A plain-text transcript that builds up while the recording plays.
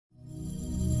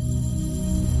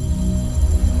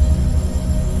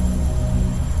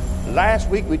Last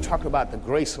week we talked about the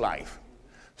grace life.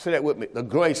 Say that with me, the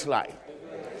grace life.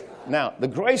 Now, the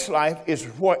grace life is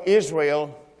what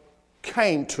Israel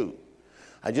came to.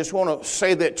 I just want to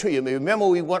say that to you. Remember,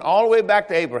 we went all the way back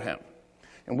to Abraham.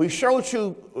 And we showed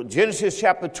you Genesis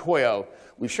chapter 12.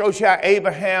 We showed you how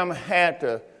Abraham had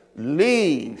to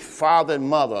leave father and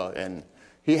mother, and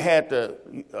he had to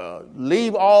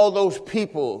leave all those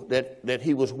people that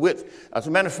he was with. As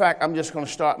a matter of fact, I'm just going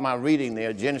to start my reading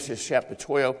there, Genesis chapter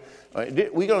 12.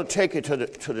 We're going to take it to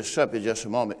the subject just a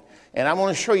moment. And I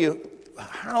want to show you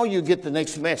how you get the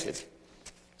next message.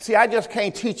 See, I just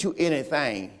can't teach you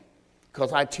anything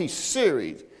because I teach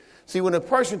series. See, when a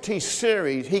person teaches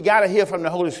series, he got to hear from the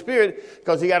Holy Spirit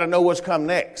because he got to know what's come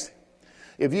next.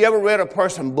 If you ever read a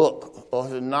person's book or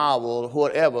a novel or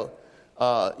whatever,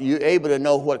 you're able to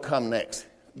know what come next.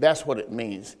 That's what it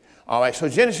means. All right, so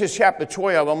Genesis chapter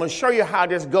 12, I'm going to show you how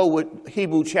this go with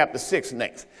Hebrew chapter 6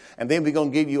 next. And then we're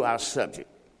going to give you our subject.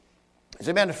 As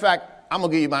a matter of fact, I'm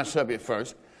going to give you my subject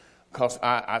first because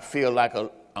I feel like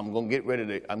I'm getting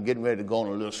ready to go on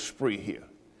a little spree here.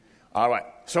 All right,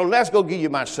 so let's go give you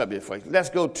my subject first. Let's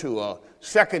go to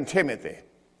 2 Timothy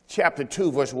chapter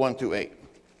 2, verse 1 through 8.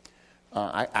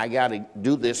 I got to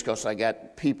do this because I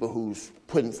got people who's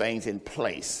putting things in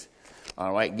place.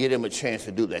 All right, give them a chance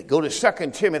to do that. Go to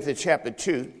 2 Timothy chapter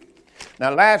 2.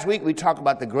 Now, last week we talked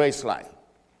about the grace life.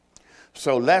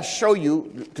 So let's show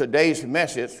you today's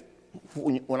message.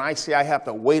 When I say I have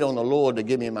to wait on the Lord to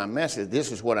give me my message,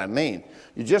 this is what I mean.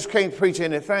 You just can't preach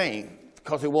anything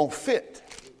because it won't fit.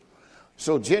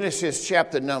 So Genesis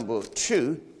chapter number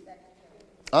 2.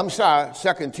 I'm sorry,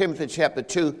 2 Timothy chapter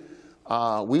 2.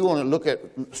 We want to look at,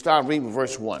 start reading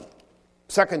verse 1.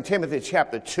 2 Timothy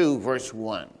chapter 2, verse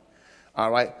 1. All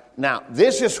right. Now,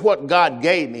 this is what God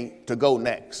gave me to go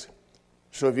next.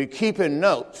 So if you're keeping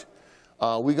notes,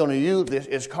 we're going to use this.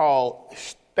 It's called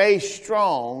Stay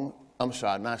Strong. I'm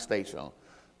sorry, not stay strong.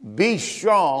 Be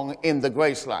strong in the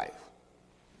grace life.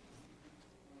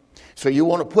 So you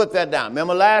want to put that down.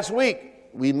 Remember last week,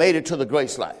 we made it to the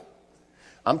grace life.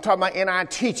 I'm talking about in our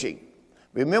teaching.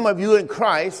 Remember, if you're in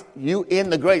Christ, you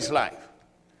in the grace life.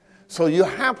 So you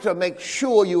have to make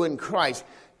sure you're in Christ.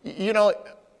 You know,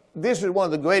 this is one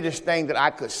of the greatest things that I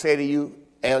could say to you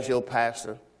as your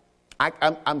pastor.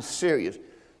 I'm serious.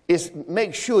 It's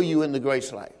make sure you're in the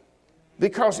grace life.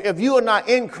 Because if you are not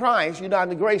in Christ, you're not in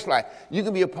the grace life. You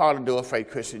can be a part of Door Faith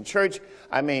Christian Church.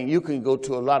 I mean, you can go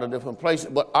to a lot of different places.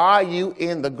 But are you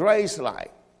in the grace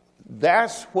life?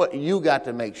 That's what you got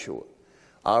to make sure.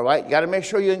 All right? You got to make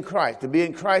sure you're in Christ. To be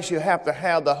in Christ, you have to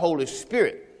have the Holy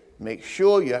Spirit. Make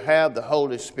sure you have the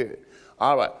Holy Spirit.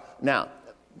 All right. Now,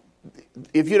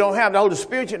 if you don't have the Holy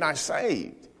Spirit, you're not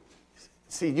saved.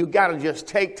 See, you got to just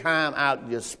take time out,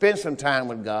 just spend some time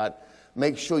with God.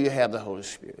 Make sure you have the Holy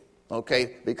Spirit.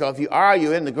 Okay? Because if you are,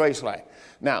 you're in the grace life.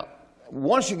 Now,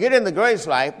 once you get in the grace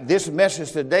life, this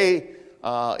message today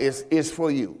is for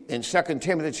you. In 2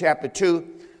 Timothy chapter 2,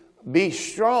 be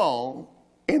strong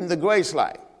in the grace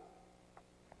life.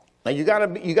 Now, you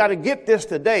gotta get this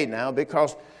today now,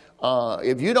 because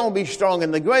if you don't be strong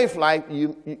in the grace life,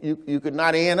 you could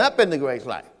not end up in the grace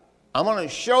life. I'm going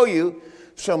to show you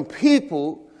some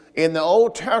people in the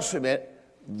Old Testament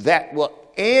that were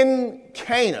in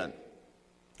Canaan,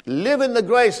 living the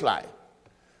grace life,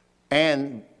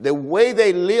 and the way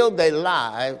they lived their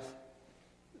lives,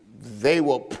 they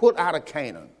were put out of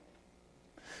Canaan.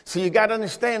 So you got to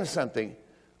understand something.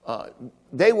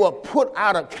 They were put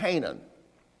out of Canaan.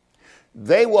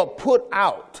 They were put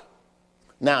out.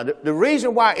 Now, the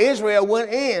reason why Israel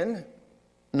went in,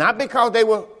 not because they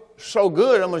were so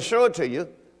good, I'm going to show it to you,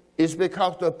 is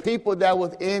because the people that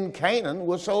was in Canaan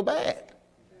were so bad.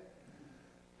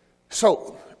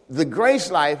 So the grace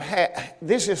life,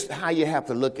 this is how you have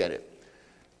to look at it.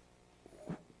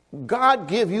 God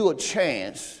give you a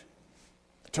chance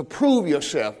to prove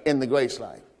yourself in the grace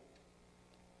life.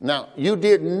 Now, you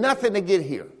did nothing to get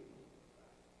here,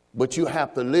 but you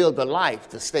have to live the life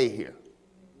to stay here.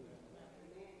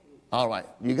 All right,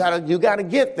 you gotta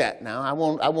get that now. I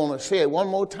want to say it one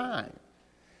more time.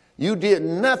 You did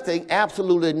nothing,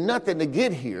 absolutely nothing to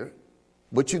get here,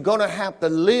 but you're going to have to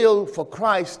live for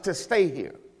Christ to stay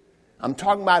here. I'm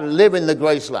talking about living the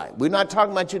grace life. We're not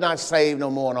talking about you're not saved no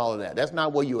more and all of that. That's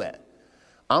not where you're at.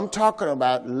 I'm talking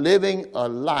about living a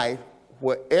life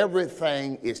where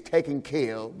everything is taken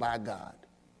care of by God.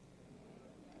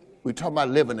 We're talking about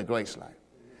living the grace life.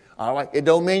 All right? It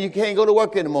don't mean you can't go to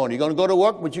work in the morning. You're going to go to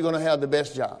work, but you're going to have the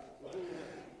best job.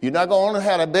 You're not going to only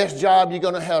have the best job, you're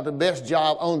going to have the best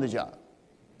job on the job.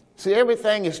 See,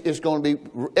 everything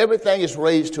is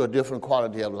raised to a different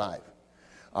quality of life.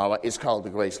 All right, it's called the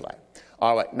grace life.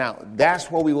 All right, now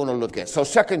that's what we want to look at. So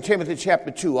 2 Timothy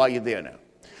chapter 2, are you there now?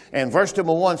 And verse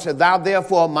number 1 says, thou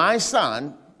therefore, my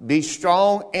son, be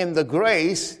strong in the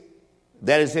grace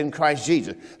that is in Christ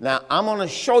Jesus. Now, I'm going to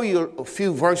show you a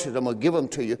few verses. I'm going to give them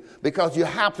to you because you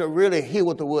have to really hear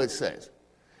what the word says.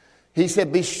 He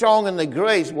said, be strong in the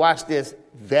grace, watch this,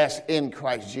 that's in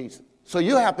Christ Jesus. So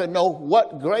you have to know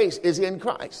what grace is in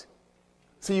Christ.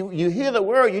 So you hear the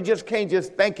word, you just can't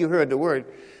just think you heard the word.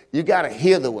 You got to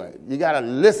hear the word. You got to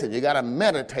listen. You got to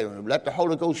meditate on it. Let the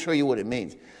Holy Ghost show you what it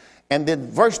means. And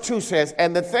then verse 2 says,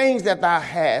 and the things that thou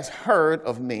hast heard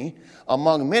of me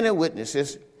among many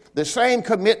witnesses, the same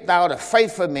commit thou to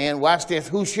faithful men, watch this,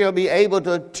 who shall be able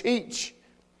to teach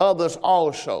others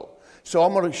also. So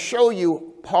I'm going to show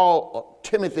you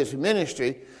Timothy's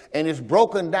ministry, and it's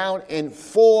broken down in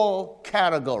 4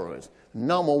 categories.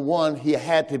 Number 1, he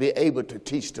had to be able to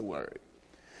teach the word.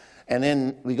 And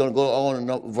then we're going to go on,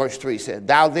 and verse 3 says,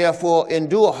 thou therefore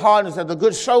endure hardness as a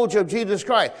good soldier of Jesus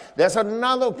Christ. That's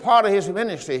another part of his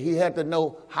ministry. He had to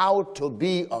know how to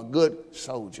be a good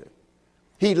soldier.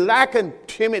 He likened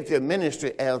Timothy's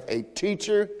ministry as a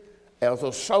teacher, as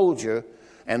a soldier.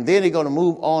 And then he's going to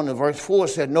move on to verse 4,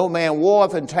 said, no man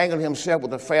warreth entangle himself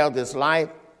with the affair of this life.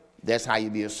 That's how you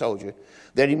be a soldier.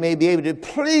 That he may be able to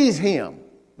please him.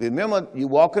 Remember, you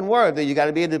walk in word, that you got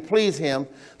to be able to please him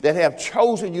that have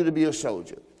chosen you to be a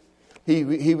soldier. He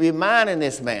reminded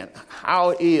this man how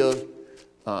it is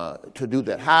to do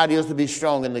that, how it is to be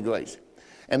strong in the grace.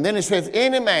 And then it says,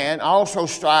 any man also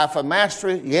strive for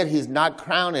mastery, yet he's not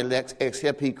crowned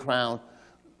except he crowned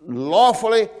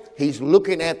lawfully. He's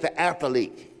looking at the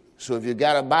athlete. So if you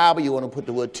got a Bible, you want to put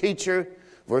the word teacher.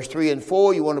 Verse 3 and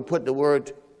 4, you want to put the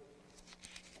word,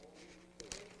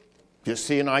 just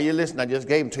seeing, are you listening? I just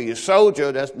gave them to you.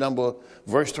 Soldier, that's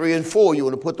verse 3 and 4. You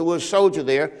want to put the word soldier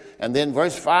there. And then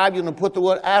verse 5, you want to put the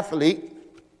word athlete.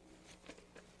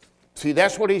 See,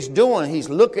 that's what he's doing. He's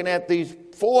looking at these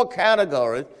 4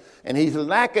 categories, and he's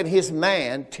lacking his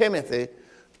man, Timothy,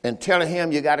 and telling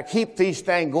him you got to keep these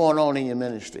things going on in your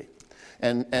ministry.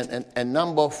 And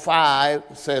number 5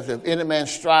 says, if any man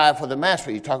strive for the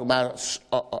mastery, he's talking about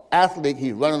an athlete,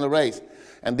 he's running the race.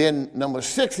 And then number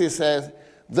 6, he says,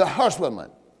 the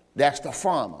husbandman, that's the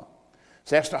farmer.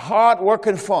 So that's the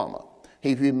hard-working farmer.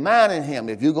 He's reminding him,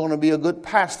 if you're going to be a good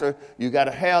pastor, you got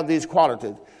to have these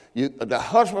qualities. The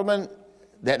husbandman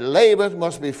that labors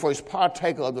must be first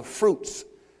partaker of the fruits.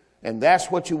 And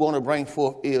that's what you want to bring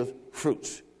forth is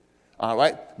fruits. All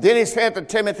right? Then he said to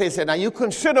Timothy, he said, now you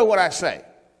consider what I say.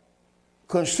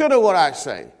 Consider what I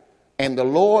say. And the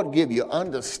Lord give you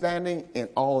understanding in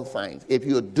all things. If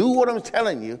you do what I'm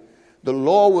telling you, the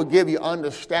Lord will give you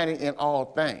understanding in all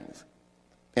things.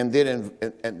 And then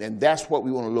and that's what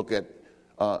we want to look at.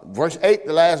 Verse 8,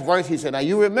 the last verse, he said, now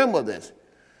you remember this,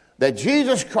 that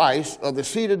Jesus Christ of the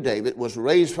seed of David was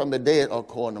raised from the dead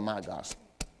according to my gospel.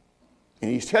 And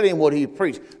he's telling him what he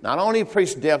preached. Not only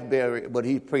preached death, burial, but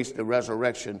he preached the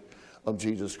resurrection of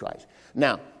Jesus Christ.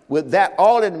 Now, with that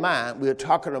all in mind, we're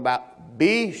talking about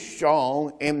be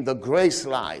strong in the grace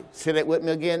life. Say that with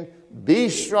me again. Be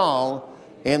strong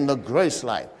in the grace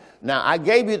life. Now, I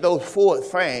gave you those 4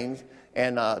 things,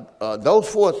 and those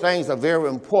 4 things are very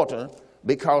important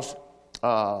because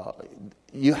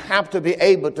you have to be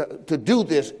able to do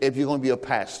this if you're going to be a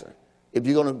pastor, if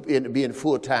you're going to be in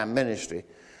full-time ministry.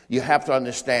 You have to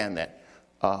understand that.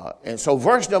 And so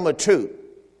verse number 2,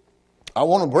 I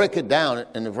want to break it down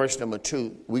in the verse number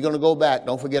 2. We're going to go back.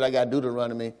 Don't forget I got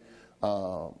Deuteronomy.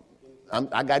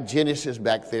 I got Genesis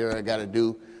back there I got to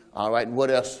do. All right, and what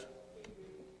else?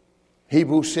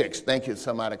 Hebrews 6. Thank you.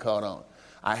 Somebody called on.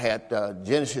 I had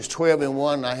Genesis 12 and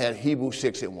 1. I had Hebrews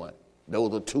 6 and 1.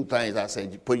 Those are 2 things I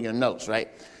said. Put in your notes, right?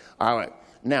 All right.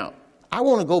 Now, I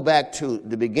want to go back to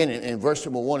the beginning in verse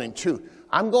number 1 and 2.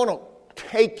 I'm going to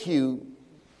take you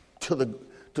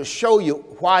to show you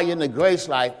why you're in the grace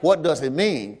life. What does it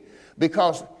mean?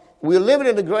 Because we're living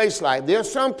in the grace life. There are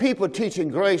some people teaching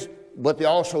grace, but they're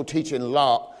also teaching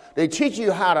law. They teach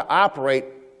you how to operate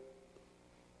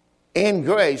in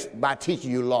grace by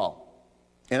teaching you law.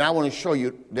 And I want to show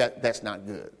you that that's not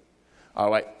good. All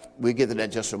right. We'll get to that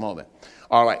in just a moment.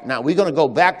 All right. Now, we're going to go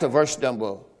back to verse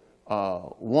number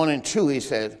 1 and 2. He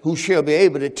says, who shall be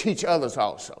able to teach others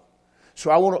also. So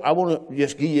I want to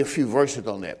just give you a few verses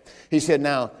on that. He said,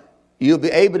 now, you'll be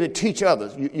able to teach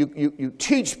others. You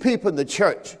teach people in the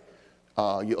church.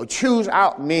 You choose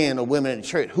out men or women in the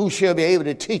church who shall be able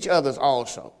to teach others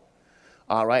also.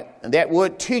 All right. And that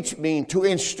word teach means to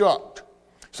instruct.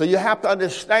 So you have to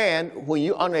understand when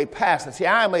you're under a pastor. See,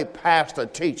 I am a pastor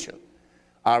teacher.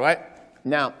 All right.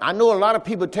 Now, I know a lot of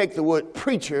people take the word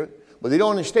preacher, but they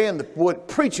don't understand the word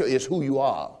preacher is who you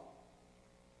are.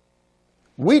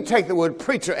 We take the word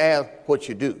preacher as what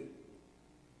you do.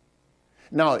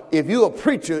 Now, if you're a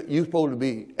preacher, you're supposed to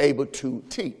be able to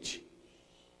teach.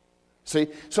 See?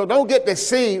 So don't get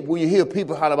deceived when you hear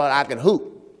people holler about I can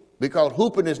hoop, because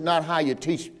hooping is not how you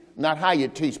teach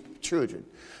children.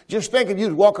 Just think if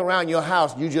you walk around your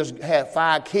house, you just have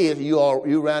 5 kids, you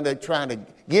around there trying to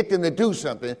get them to do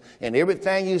something, and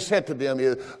everything you said to them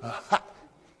is,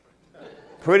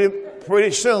 pretty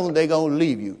soon they're going to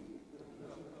leave you.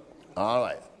 All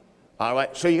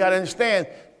right. So you got to understand,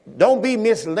 don't be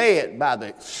misled by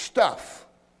the stuff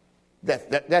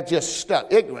that just stuff,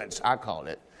 ignorance, I call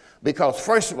it. Because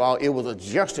first of all, it was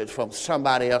adjusted from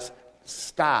somebody else's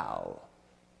style.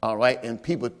 All right, and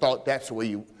people thought that's the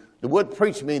way the word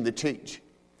preach means to teach.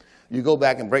 You go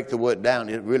back and break the word down,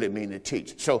 it really means to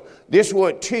teach. So this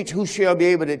word teach, who shall be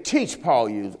able to teach, Paul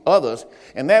used, others.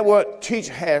 And that word teach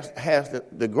has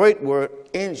the great word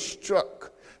instruct,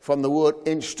 from the word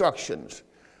instructions.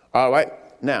 All right,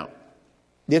 now,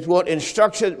 this word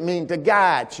instruction means to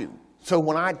guide you. So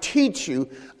when I teach you,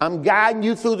 I'm guiding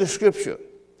you through the scripture.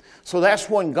 So that's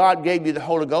when God gave you the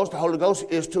Holy Ghost. The Holy Ghost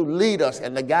is to lead us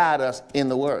and to guide us in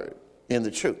the word, in the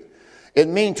truth. It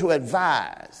means to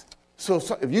advise. So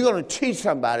if you're going to teach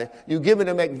somebody, you're giving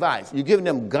them advice. You're giving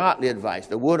them godly advice,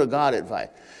 the word of God advice.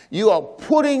 You are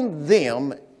putting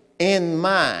them in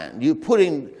mind. You're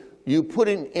putting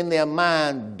in their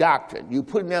mind doctrine. You're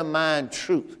putting in their mind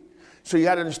truth. So you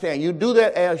got to understand, you do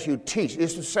that as you teach.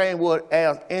 It's the same word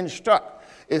as instruct.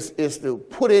 It's to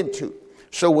put into.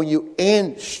 So when you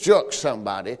instruct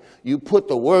somebody, you put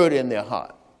the word in their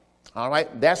heart. All right?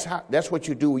 That's what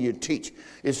you do when you teach.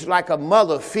 It's like a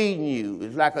mother feeding you.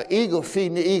 It's like an eagle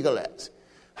feeding the eaglets.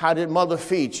 How did mother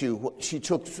feed you? She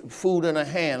took food in her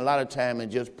hand a lot of time and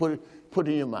just put it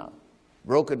in your mouth.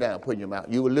 Broke it down, put it in your mouth.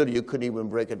 You were little, you couldn't even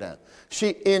break it down.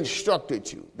 She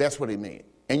instructed you. That's what it means.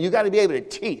 And you got to be able to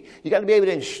teach. You got to be able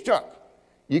to instruct.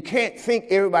 You can't think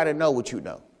everybody know what you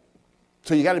know.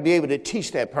 So you got to be able to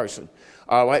teach that person.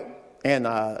 All right? And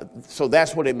so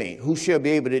that's what it means. Who shall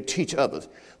be able to teach others?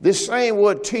 This same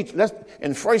word teach,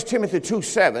 in 1 Timothy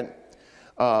 2:7,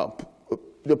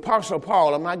 the Apostle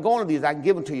Paul, I'm not going to these, I can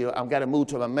give them to you. I've got to move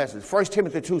to my message. 1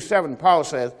 Timothy 2:7, Paul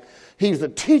says, he's the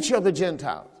teacher of the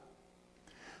Gentiles.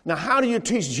 Now, how do you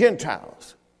teach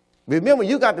Gentiles? Remember,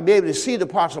 you got to be able to see the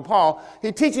Apostle Paul.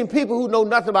 He's teaching people who know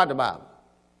nothing about the Bible.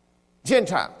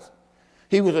 Gentiles.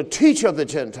 He was a teacher of the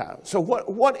Gentiles. So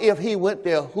what if he went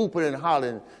there hooping and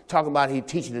hollering, talking about he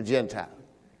teaching the Gentiles?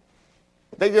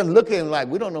 They just look at him like,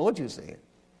 we don't know what you're saying.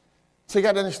 So you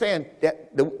got to understand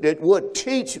that the word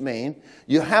teach means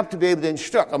you have to be able to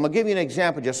instruct. I'm going to give you an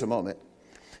example in just a moment.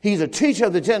 He's a teacher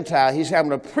of the Gentile. He's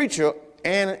having a preacher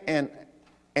and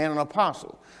an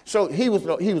apostle. So he was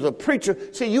a preacher.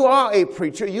 See, you are a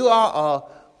preacher. You are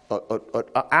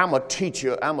I'm a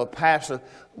teacher. I'm a pastor.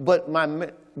 But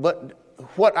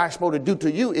what I'm supposed to do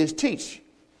to you is teach.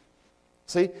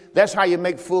 See, that's how you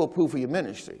make full proof of your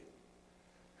ministry.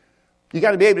 You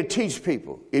got to be able to teach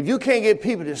people. If you can't get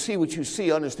people to see what you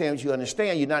see, understand what you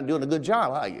understand, you're not doing a good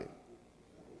job, are you?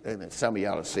 And some of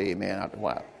y'all will say amen after a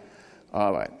while.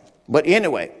 All right. But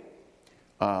anyway,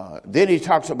 then he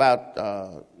talks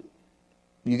about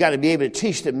you got to be able to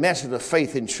teach the message of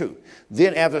faith and truth.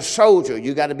 Then as a soldier,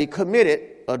 you got to be committed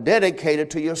or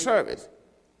dedicated to your service.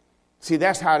 See,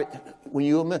 that's how,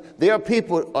 there are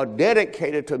people who are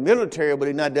dedicated to military, but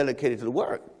they're not dedicated to the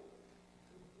work.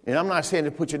 And I'm not saying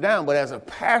to put you down, but as a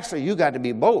pastor, you got to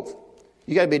be both.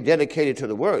 You got to be dedicated to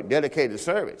the work, dedicated to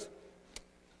service.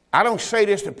 I don't say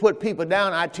this to put people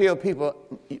down. I tell people,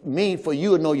 mean for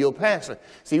you to know your pastor.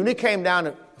 See, when it came down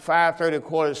to 5:30,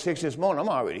 5:45 this morning, I'm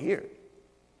already here.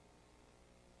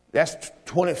 That's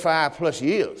 25 plus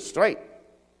years straight.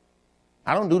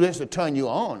 I don't do this to turn you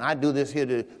on. I do this here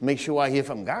to make sure I hear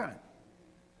from God.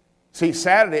 See,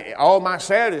 Saturday, all my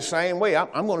Saturdays, same way.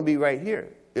 I'm going to be right here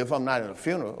if I'm not in a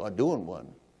funeral or doing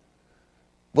one.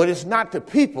 But it's not to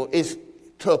people. It's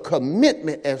to a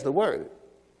commitment as the word.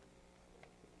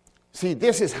 See,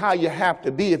 this is how you have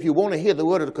to be. If you want to hear the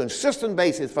word on a consistent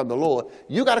basis from the Lord,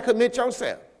 you got to commit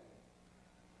yourself.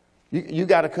 You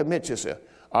got to commit yourself.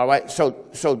 All right, so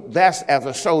that's as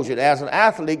a soldier. As an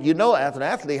athlete, you know, as an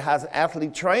athlete, how an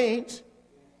athlete trains.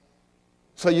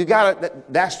 So you got to,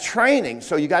 that's training.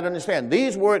 So you got to understand,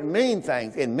 these words mean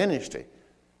things in ministry.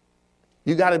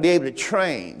 You got to be able to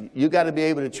train. You got to be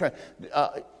able to train.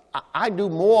 I do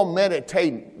more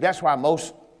meditating. That's why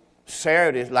most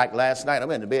Saturdays, like last night,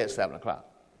 I'm in the bed at 7 o'clock.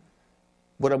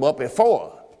 But I'm up at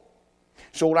 4.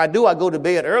 So what I do, I go to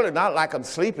bed early, not like I'm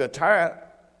sleepy or tired.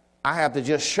 I have to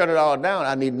just shut it all down.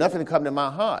 I need nothing to come to my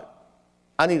heart.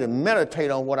 I need to meditate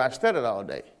on what I studied all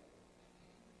day.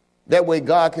 That way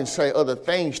God can say other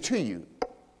things to you.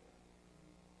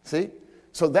 See?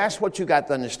 So that's what you got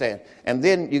to understand. And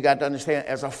then you got to understand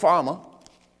as a farmer.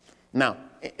 Now,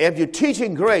 if you're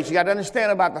teaching grace, you got to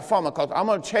understand about the farmer, because I'm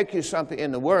going to take you something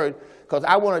in the word, because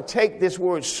I want to take this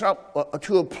word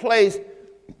to a place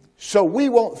so we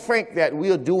won't think that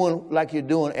we're doing like you're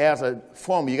doing as a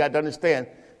farmer. You got to understand,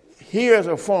 here as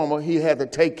a farmer, he had to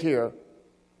take care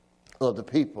of the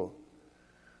people.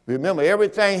 Remember,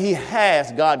 everything he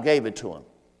has, God gave it to him.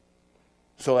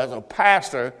 So as a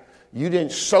pastor, you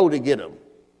didn't sow to get him.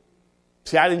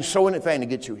 See, I didn't sow anything to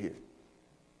get you here.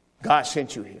 God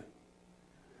sent you here.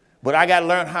 But I got to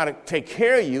learn how to take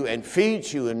care of you and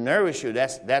feed you and nourish you.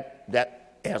 That's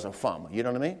as a farmer. You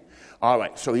know what I mean? All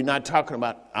right. So he's not talking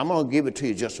about, I'm going to give it to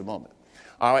you just a moment.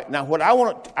 All right. Now, what I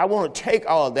want to take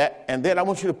all of that, and then I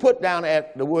want you to put down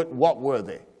at the word walk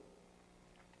worthy.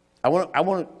 I want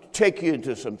to take you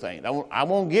into some things. I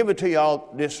won't give it to you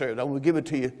all this service. I will give it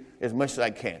to you as much as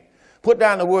I can. Put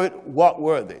down the word walk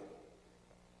worthy.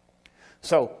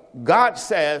 So God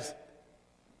says,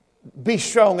 be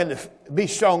strong in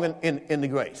the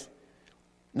grace.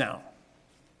 Now,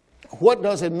 what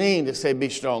does it mean to say be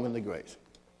strong in the grace?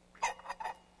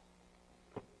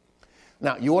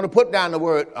 Now, you want to put down the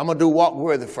word, I'm going to do walk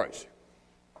worthy first.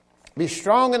 Be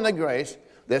strong in the grace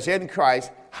that's in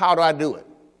Christ. How do I do it?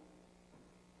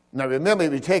 Now, remember,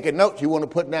 if you're taking notes, you want to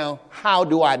put down, how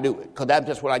do I do it? Because that's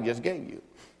just what I just gave you.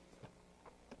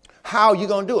 How are you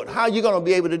going to do it? How are you going to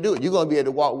be able to do it? You're going to be able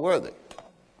to walk worthy.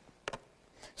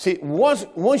 See,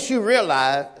 once you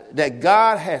realize that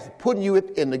God has put you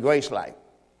in the grace life,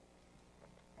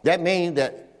 that means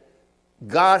that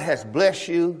God has blessed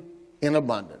you in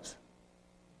abundance.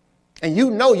 And you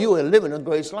know you are living a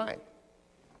grace life.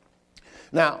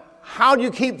 Now, how do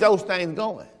you keep those things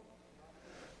going?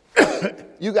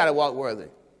 You got to walk worthy.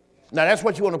 Now, that's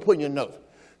what you want to put in your notes.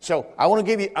 So I want to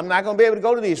give you, I'm not going to be able to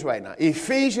go to these right now.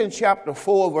 Ephesians chapter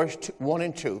 4, verse 1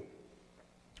 and 2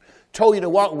 told you to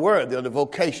walk worthy of the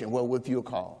vocation wherewith you are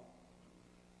called,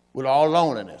 with all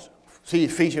loneliness. See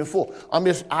Ephesians 4.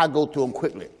 I'll go through them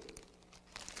quickly.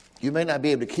 You may not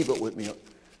be able to keep up with me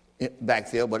back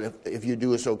there, but if you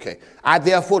do, it's okay. I,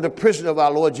 therefore, the prisoner of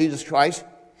our Lord Jesus Christ,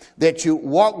 that you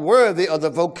walk worthy of the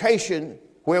vocation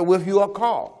wherewith you are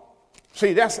called.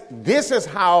 See, this is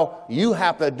how you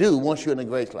have to do once you're in the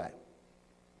grace life.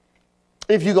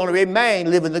 If you're going to remain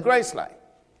living the grace life,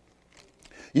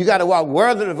 you got to walk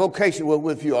worthy of the vocation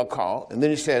wherewith you are called. And then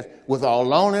he says, with all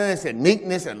loneliness and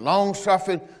meekness and long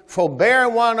suffering,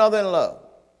 forbearing one another in love.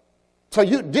 So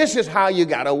this is how you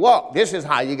got to walk. This is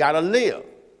how you got to live.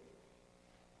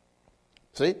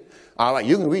 See? All right,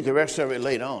 you can read the rest of it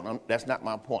later on. That's not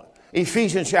my point.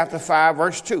 Ephesians chapter 5,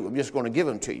 verse 2. I'm just going to give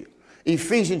them to you.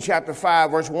 Ephesians chapter 5,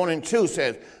 verse 1 and 2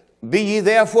 says, be ye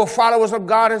therefore followers of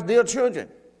God as dear children,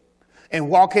 and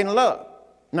walk in love.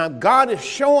 Now, God is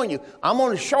showing you, I'm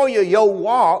going to show you your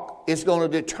walk is going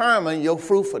to determine your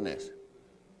fruitfulness.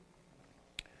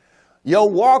 Your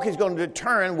walk is going to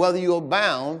determine whether you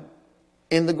abound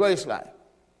in the grace life.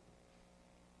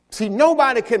 See,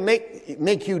 nobody can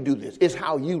make you do this. It's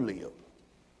how you live.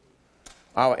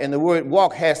 All right, and the word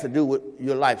walk has to do with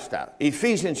your lifestyle.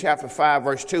 Ephesians chapter 5,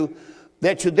 verse 2,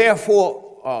 that you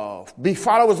therefore be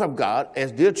followers of God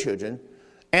as dear children,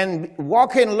 and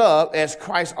walk in love as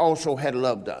Christ also had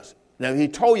loved us. Now, he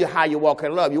told you how you walk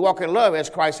in love. You walk in love as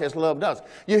Christ has loved us.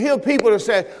 You hear people that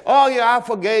say, oh, yeah, I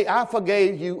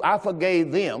forgave you, I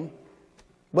forgave them,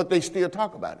 but they still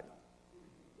talk about it.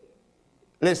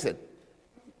 Listen,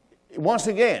 once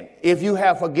again, if you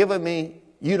have forgiven me,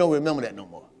 you don't remember that no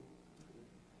more.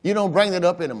 You don't bring it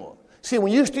up anymore. See,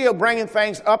 when you're still bringing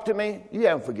things up to me, you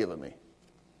haven't forgiven me.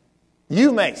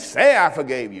 You may say I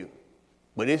forgave you,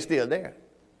 but it's still there.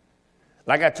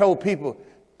 Like I told people,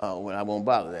 well, I won't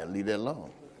bother that. Leave that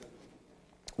alone.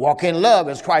 Walk in love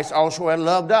as Christ also had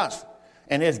loved us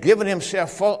and has given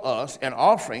himself for us an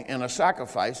offering and a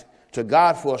sacrifice to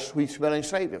God for a sweet-smelling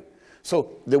Savior.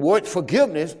 So the word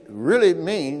forgiveness really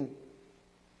means,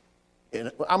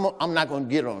 I'm not going to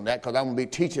get on that because I'm going to be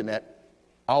teaching that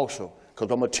also,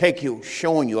 because I'm going to take you,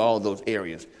 showing you all those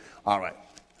areas. All right.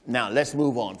 Now, let's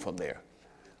move on from there.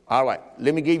 All right.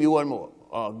 Let me give you one more.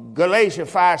 Galatians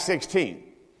 5:16.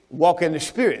 Walk in the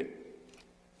Spirit.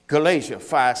 Galatians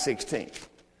 5:16.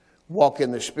 Walk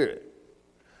in the Spirit.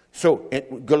 So,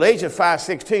 Galatians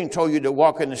 5:16 told you to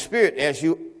walk in the Spirit as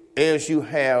you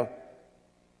have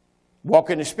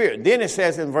walk in the Spirit. Then it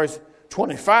says in verse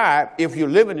 25, if you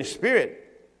live in the Spirit,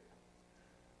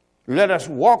 let us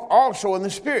walk also in the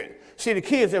Spirit. See, the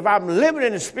key is if I'm living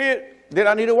in the Spirit, then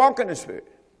I need to walk in the Spirit.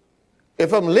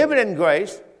 If I'm living in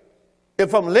grace,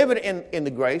 if I'm living in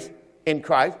the grace, in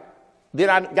Christ, Then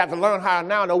I got to learn how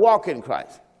now to walk in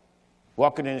Christ,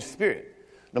 walking in the Spirit.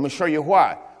 Let me show you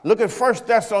why. Look at 1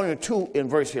 Thessalonians 2 in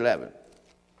verse 11.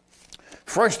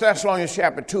 1 Thessalonians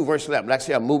chapter 2, verse 11. Let's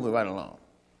see, I'm moving right along.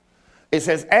 It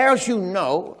says, as you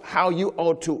know how you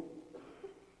ought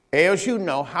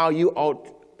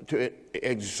to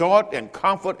exhort and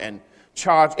comfort and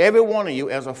charge every one of you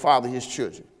as a father his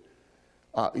children.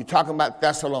 You're talking about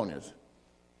Thessalonians.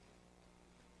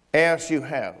 As you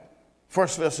have. 1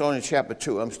 Thessalonians chapter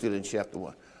 2. I'm still in chapter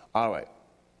 1. All right.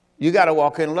 You got to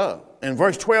walk in love. And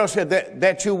verse 12 said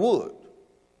that you would.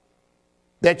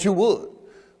 That you would.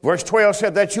 Verse 12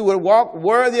 said that you would walk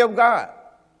worthy of God.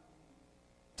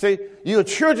 See, you're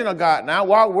children of God now.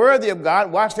 Walk worthy of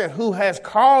God. Watch that. Who has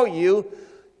called you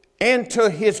into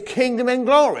his kingdom and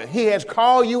glory. He has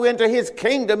called you into his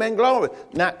kingdom and glory.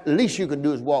 Now, least you can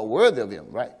do is walk worthy of him,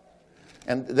 right?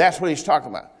 And that's what he's talking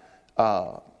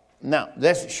about. Now,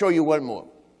 let's show you one more.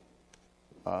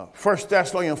 1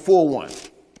 Thessalonians 4:1.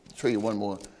 Show you one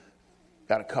more.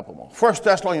 Got a couple more. 1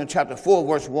 Thessalonians chapter 4,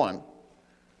 verse 1.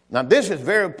 Now, this is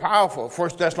very powerful.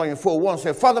 1 Thessalonians 4:1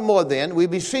 says, furthermore then, we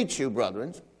beseech you,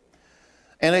 brethren,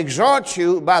 and exhort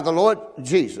you by the Lord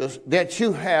Jesus, that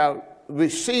you have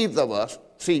received of us,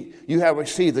 see, you have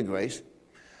received the grace,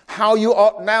 how you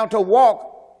ought now to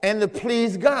walk and to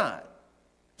please God.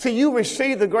 See, you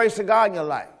received the grace of God in your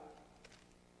life.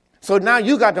 So now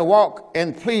you got to walk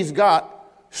and please God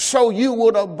so you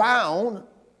would abound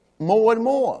more and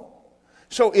more.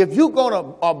 So if you're going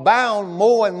to abound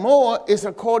more and more, it's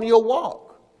according to your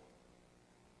walk.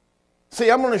 See,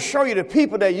 I'm going to show you the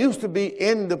people that used to be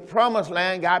in the promised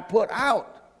land got put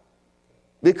out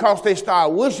because they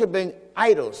started worshiping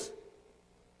idols.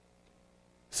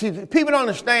 See, people don't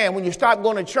understand when you start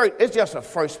going to church, it's just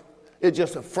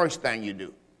the first thing you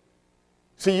do.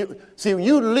 See, when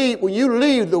you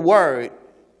leave the word,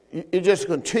 you just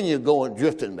continue going,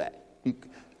 drifting back.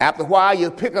 After a while,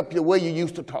 you pick up the way you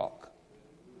used to talk.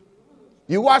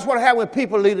 You watch what happens when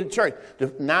people leave the church.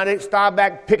 Now they start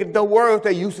back picking the words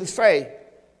they used to say.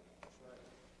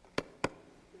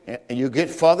 And you get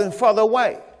further and further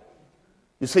away.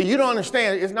 You see, you don't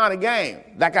understand. It's not a game.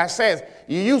 Like I said,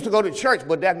 you used to go to church,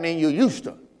 but that means you used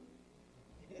to.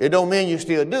 It don't mean you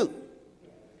still do.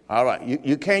 All right.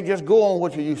 You can't just go on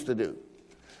what you used to do.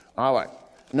 All right.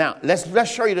 Now, let's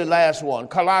show you the last one.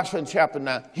 Colossians chapter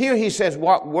 9. Here he says,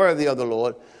 walk worthy of the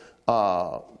Lord.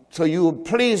 So you would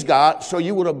please God, so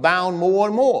you would abound more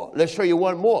and more. Let's show you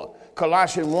one more.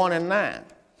 Colossians 1 and 9.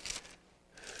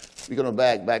 We're going to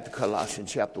back to Colossians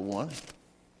chapter 1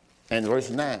 and verse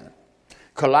 9.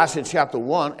 Colossians chapter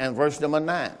 1 and verse number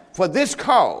 9. For this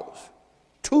cause,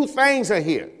 two things are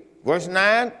here. Verse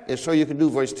 9 is so you can do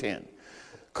verse 10.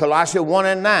 Colossians 1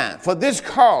 and 9. For this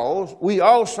cause, we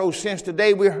also, since the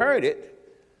day we heard it,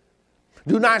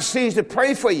 do not cease to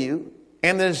pray for you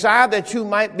and desire that you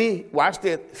might be, watch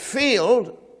this,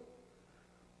 filled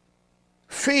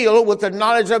with the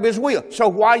knowledge of his will. So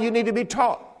why you need to be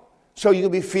taught? So you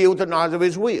can be filled with the knowledge of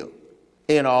his will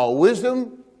in all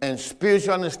wisdom and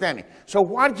spiritual understanding. So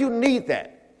why do you need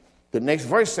that? The next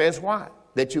verse says why?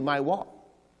 That you might walk.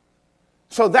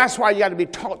 So that's why you got to be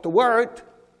taught the word.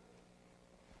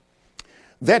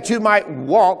 That you might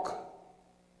walk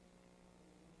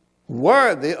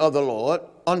worthy of the Lord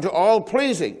unto all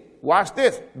pleasing. Watch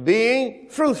this, being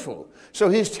fruitful. So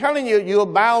he's telling you, you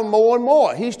abound more and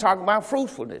more. He's talking about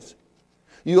fruitfulness.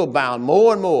 You abound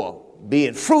more and more,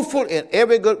 being fruitful in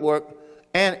every good work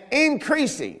and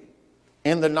increasing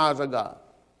in the knowledge of God.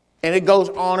 And it goes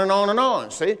on and on and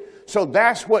on, see? So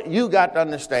that's what you got to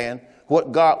understand,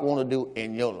 what God wants to do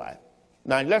in your life.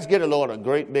 Now, let's give the Lord a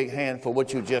great big hand for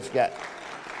what you just got.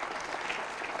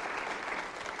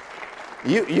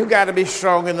 You got to be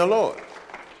strong in the Lord.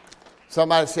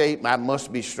 Somebody say, I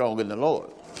must be strong in the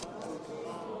Lord.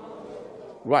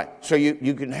 Right. So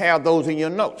you can have those in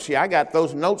your notes. See, I got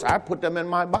those notes. I put them in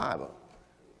my Bible.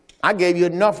 I gave you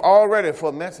enough already for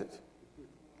a message.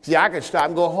 See, I could stop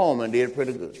and go home and did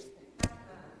pretty good.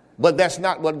 But that's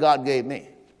not what God gave me.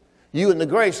 You in the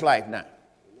grace life now.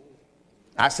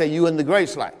 I say you in the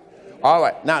grace life. All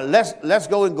right. Now let's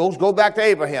go back to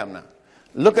Abraham now.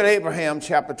 Look at Abraham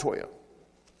chapter 12.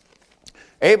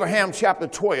 Abraham chapter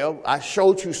 12, I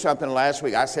showed you something last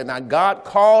week. I said, now God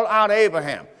called out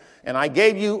Abraham. And I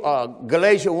gave you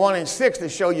Galatians 1 and 6 to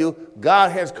show you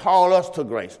God has called us to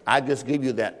grace. I just give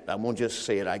you that. I won't just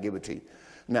say it. I give it to you.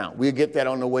 Now, we'll get that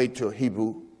on the way to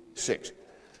Hebrew 6.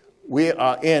 We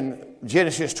are in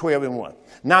Genesis 12 and 1.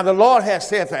 Now, the Lord has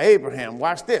said to Abraham,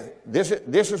 watch this.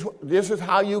 This is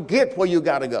how you get where you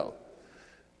got to go.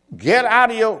 Get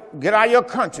out of your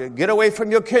country. Get away from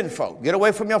your kinfolk. Get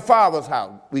away from your father's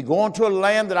house. We going to a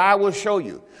land that I will show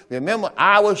you. Remember,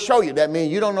 I will show you. That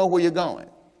means you don't know where you're going.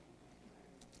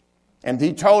 And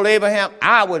he told Abraham,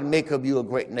 I would make of you a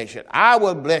great nation. I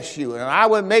will bless you, and I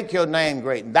will make your name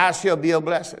great, and thou shalt be a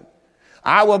blessing.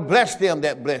 I will bless them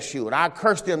that bless you, and I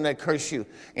curse them that curse you.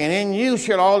 And in you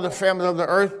shall all the families of the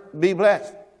earth be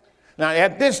blessed. Now,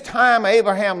 at this time of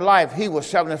Abraham's life, he was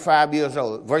 75 years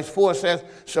old. Verse 4 says,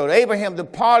 so Abraham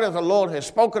departed as the Lord had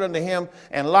spoken unto him,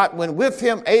 and Lot went with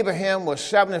him. Abraham was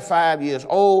 75 years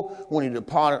old when he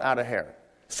departed out of Haran.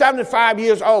 75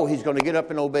 years old, he's going to get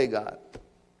up and obey God.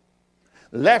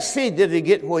 Let's see, did he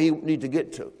get where he needed to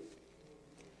get to?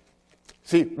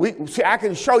 See, I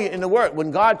can show you in the Word.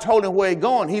 When God told him where he's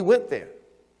going, he went there.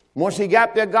 Once he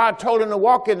got there, God told him to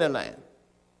walk in the land.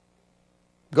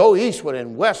 Go eastward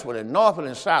and westward and northward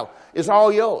and south. It's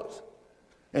all yours.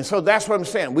 And so that's what I'm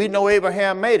saying. We know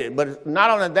Abraham made it, but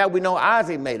not only that, we know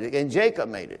Isaac made it, and Jacob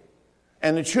made it,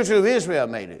 and the children of Israel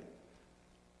made it.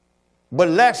 But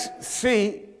let's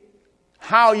see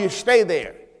how you stay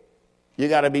there. You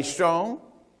got to be strong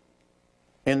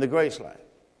in the grace life.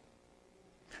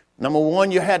 Number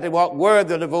one, you had to walk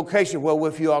worthy of the vocation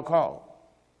wherewith you are called.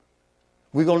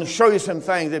 We're going to show you some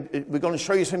things. We're going to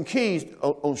show you some keys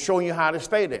on showing you how to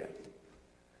stay there.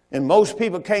 And most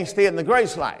people can't stay in the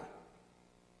grace life.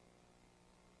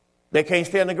 They can't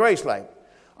stay in the grace life.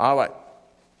 All right.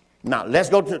 Now, let's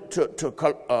go to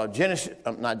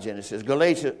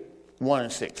Galatians 1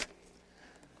 and 6.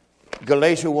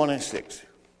 Galatians 1 and 6.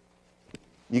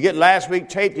 You get last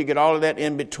week's tape, you get all of that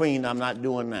in between I'm not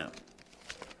doing now.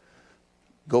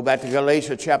 Go back to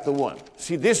Galatians chapter 1.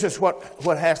 See, this is what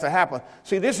has to happen.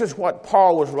 See, this is what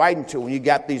Paul was writing to when you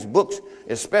got these books,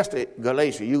 especially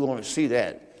Galatians. You're going to see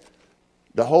that.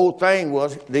 The whole thing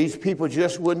was these people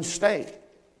just wouldn't stay.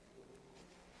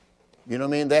 You know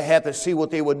what I mean? They had to see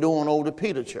what they were doing over the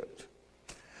Peter church.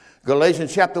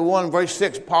 Galatians chapter 1, verse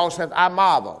 6, Paul says, I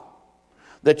marvel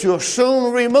that you're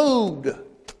soon removed.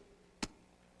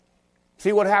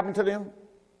 See what happened to them?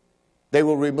 They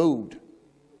were removed.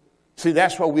 See,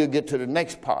 that's where we'll get to the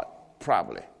next part,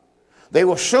 probably. They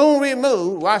were soon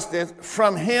removed, watch this,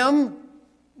 from him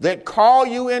that called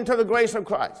you into the grace of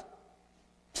Christ.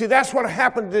 See, that's what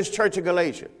happened to this church of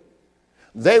Galatia.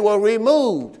 They were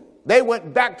removed. They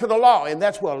went back to the law, and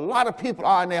that's where a lot of people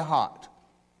are in their heart.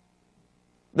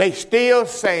 They still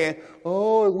saying,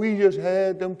 oh, we just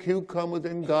had them cucumbers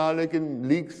and garlic and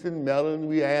leeks and melons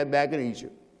we had back in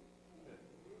Egypt.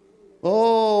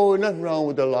 Oh, nothing wrong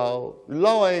with the law. The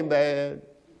law ain't bad.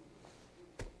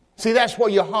 See, that's where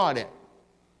your heart at.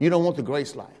 You don't want the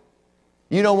grace life.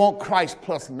 You don't want Christ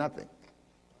plus nothing.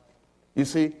 You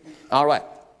see? All right.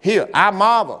 Here, I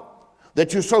marvel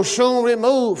that you're so soon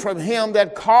removed from him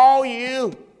that called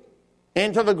you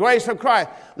into the grace of Christ.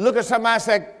 Look at somebody and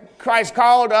say, Christ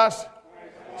called us.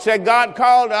 Say, God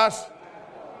called us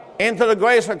into the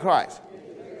grace of Christ.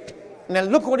 Now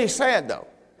look what he said, though.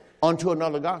 Unto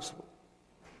another gospel.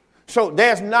 So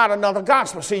there's not another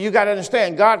gospel. See, you got to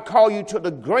understand, God called you to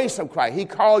the grace of Christ. He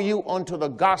called you unto the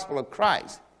gospel of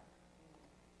Christ.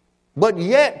 But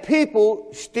yet people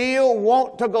still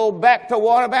want to go back to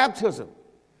water baptism.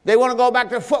 They want to go back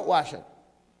to foot washing.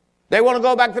 They want to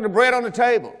go back to the bread on the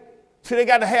table. See, they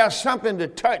got to have something to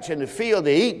touch and to feel, to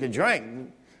eat, to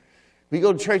drink. We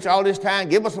go to church all this time,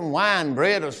 give us some wine,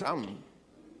 bread or something.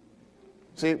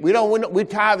 See, we're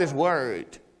tired of this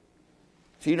word.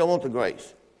 See, you don't want the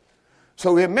grace.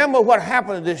 So remember what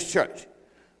happened to this church.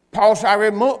 Paul said,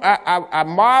 I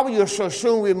marvel you're so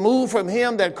soon removed from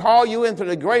him that called you into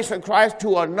the grace of Christ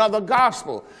to another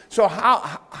gospel. So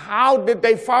how did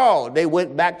they fall? They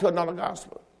went back to another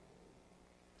gospel.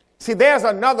 See, there's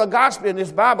another gospel in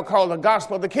this Bible called the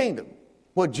gospel of the kingdom,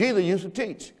 what Jesus used to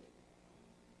teach.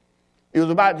 It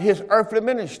was about his earthly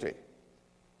ministry.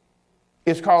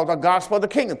 It's called the gospel of the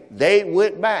kingdom. They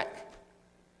went back.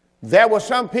 There were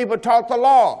some people taught the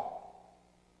law.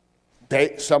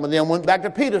 Some of them went back to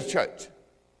Peter's church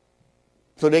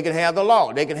so they can have the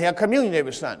law. They can have communion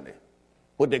every Sunday.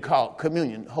 What they call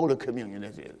communion, Holy Communion,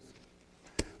 that is.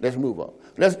 Let's move on.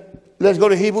 Let's go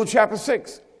to Hebrews chapter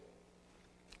 6.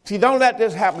 See, don't let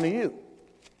this happen to you.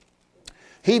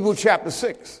 Hebrews chapter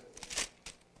 6.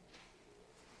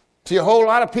 See, a whole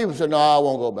lot of people say, no, I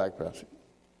won't go back, Pastor.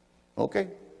 Okay.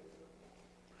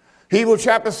 Hebrews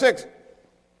chapter 6.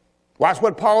 Watch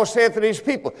what Paul said to these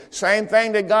people. Same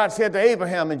thing that God said to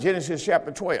Abraham in Genesis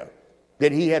chapter 12,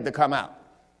 that he had to come out.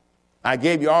 I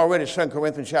gave you already 2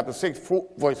 Corinthians chapter 6,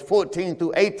 verse 14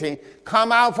 through 18.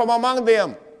 Come out from among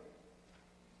them.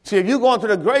 See, if you're going to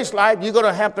the grace life, you're going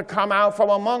to have to come out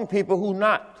from among people who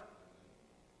not.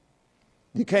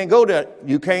 You can't go there.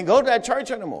 You can't go to that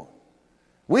church anymore.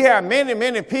 We have many,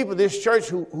 many people in this church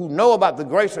who know about the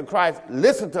grace of Christ,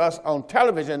 listen to us on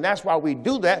television. That's why we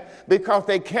do that, because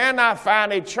they cannot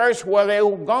find a church where they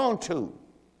were gone to.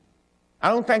 I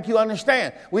don't think you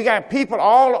understand. We got people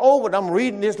all over them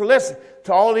reading this list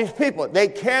to all these people. They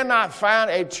cannot find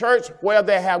a church where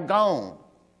they have gone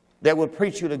that will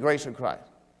preach you the grace of Christ.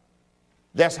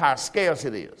 That's how scarce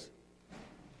it is.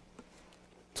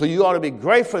 So you ought to be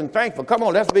grateful and thankful. Come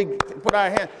on, put our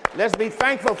hand. Let's be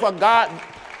thankful for God.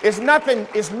 It's nothing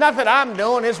I'm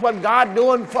doing. It's what God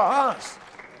doing for us.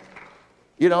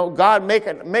 You know, God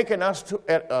making us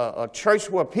a church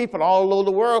where people all over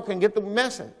the world can get the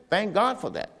message. Thank God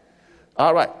for that.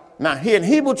 All right. Now, here in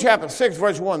Hebrews chapter 6,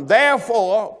 verse 1,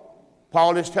 therefore,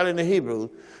 Paul is telling the Hebrews,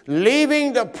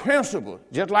 leaving the principle,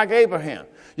 just like Abraham.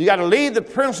 You got to leave the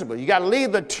principle. You got to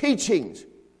leave the teachings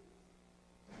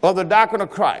of the doctrine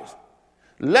of Christ.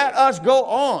 Let us go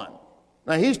on.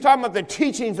 Now, he's talking about the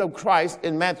teachings of Christ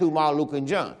in Matthew, Mark, Luke, and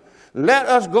John. Let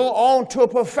us go on to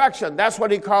perfection. That's what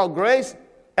he called grace.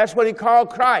 That's what he called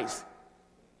Christ.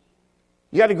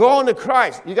 You got to go on to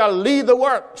Christ. You got to leave the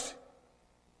works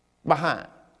behind.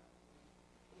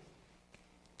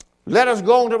 Let us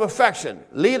go on to perfection.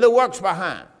 Leave the works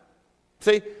behind.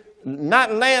 See,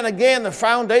 not laying again the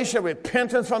foundation of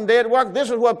repentance from dead work. This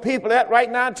is what people at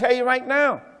right now tell you right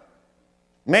now.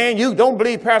 Man, you don't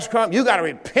believe Pastor Crump. You got to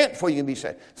repent before you can be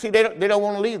saved. See, they don't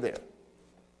want to leave there.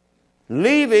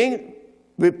 Leaving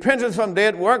repentance from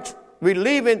dead works,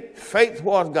 relieving faith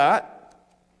towards God,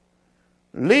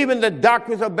 leaving the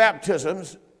doctrines of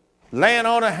baptisms, laying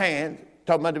on of hands,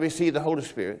 talking about to receive the Holy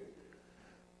Spirit,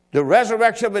 the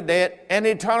resurrection of the dead, and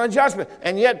eternal judgment.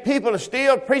 And yet people are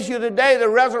still preaching today the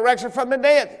resurrection from the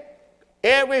dead.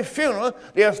 Every funeral,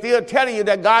 they're still telling you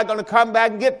that God's going to come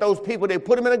back and get those people. They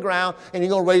put them in the ground, and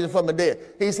he's going to raise them from the dead.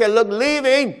 He said, look,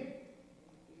 leaving.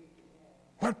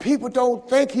 But people don't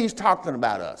think he's talking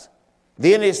about us.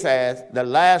 Then he says, the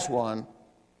last one,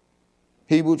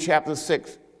 Hebrews chapter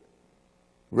 6,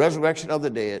 resurrection of the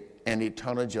dead and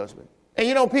eternal judgment. And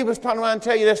you know, people turn around and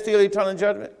tell you there's still eternal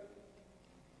judgment.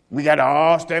 We got to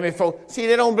all stand before. See,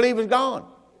 they don't believe it's gone.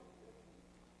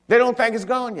 They don't think it's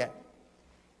gone yet.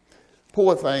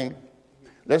 Poor thing.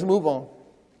 Let's move on.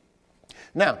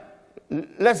 Now,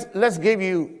 let's give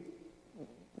you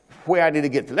where I need to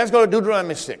get to. Let's go to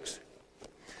Deuteronomy 6.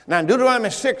 Now, Deuteronomy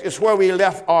 6 is where we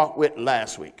left off with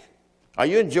last week. Are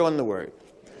you enjoying the word?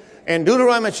 And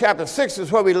Deuteronomy chapter 6 is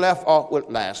where we left off with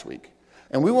last week.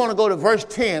 And we want to go to verse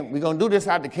 10. We're going to do this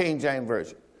out of the King James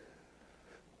Version.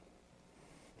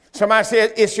 Somebody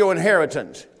said, it's your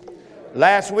inheritance.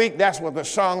 Last week, that's what the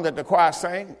song that the choir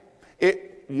sang.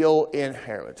 Your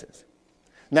inheritance.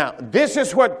 Now, this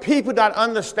is what people don't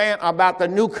understand about the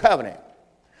new covenant.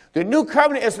 The new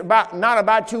covenant is not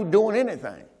about you doing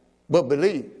anything, but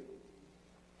believe.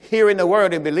 Hearing the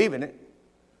word and believing it.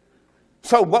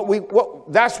 So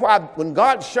that's why when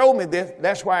God showed me this,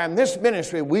 that's why in this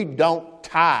ministry we don't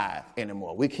tithe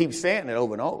anymore. We keep saying it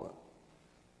over and over.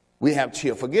 We have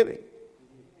cheerful giving.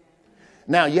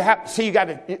 Now you got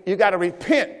to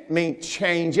repent, mean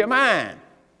change your mind.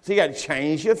 So you got to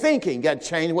change your thinking. You got to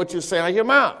change what you say out of your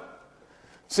mouth.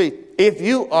 See, if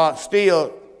you are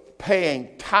still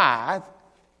paying tithe,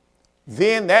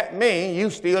 then that means you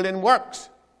still in works.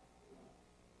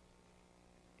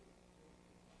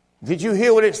 Did you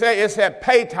hear what it said? It said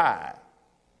pay tithe.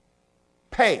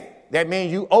 Pay. That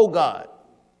means you owe God.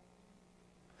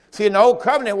 See, in the old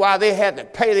covenant, why they had to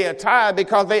pay their tithe?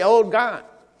 Because they owed God.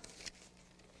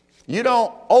 You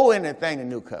don't owe anything in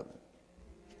the new covenant.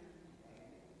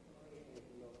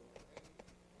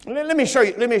 Let me show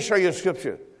you a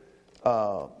scripture.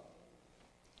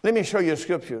 Let me show you a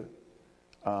scripture.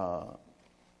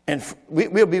 And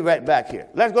we'll be right back here.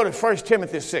 Let's go to 1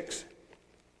 Timothy 6.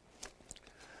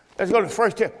 Let's go to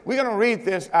 1 Timothy. We're going to read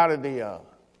this out of the,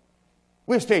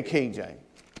 we'll stay King James.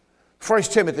 1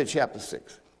 Timothy chapter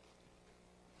 6.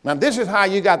 Now, this is how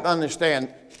you got to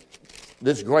understand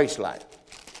this grace life.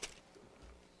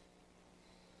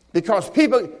 Because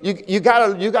people, you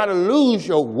gotta lose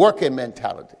your working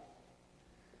mentality.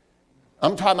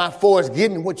 I'm talking about for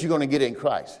getting what you're going to get in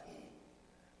Christ.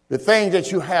 The things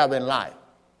that you have in life.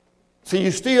 So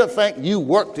you still think you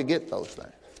work to get those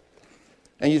things.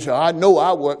 And you say, I know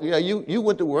I work. Yeah, you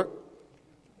went to work.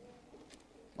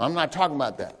 I'm not talking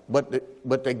about that.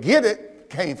 But to get it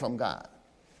came from God.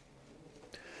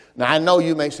 Now, I know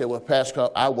you may say, well, Pastor,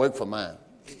 I work for mine.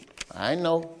 I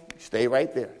know. Stay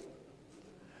right there.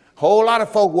 Whole lot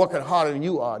of folk working harder than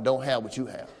you are don't have what you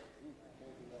have.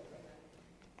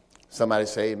 Somebody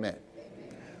say amen.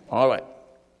 All right.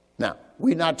 Now,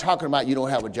 we're not talking about you don't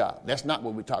have a job. That's not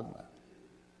what we're talking about.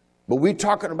 But we're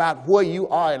talking about where you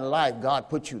are in life. God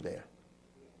put you there.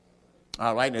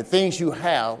 All right, and the things you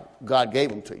have, God gave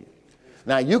them to you.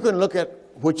 Now, you can look at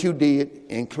what you did,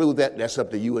 include that. That's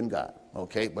up to you and God,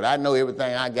 okay? But I know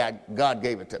everything I got, God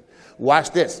gave it to me.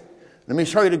 Watch this. Let me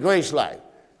show you the grace life.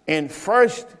 In 1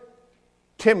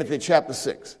 Timothy chapter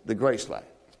 6, the grace life,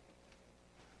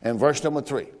 and verse number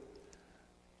 3.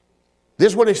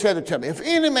 This is what he said to Timothy. If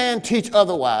any man teach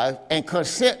otherwise and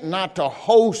consent not to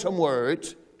wholesome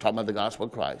words, talking about the gospel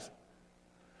of Christ,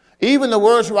 even the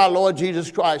words of our Lord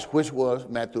Jesus Christ, which was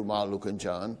Matthew, Mark, Luke, and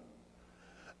John,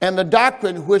 and the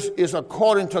doctrine which is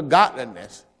according to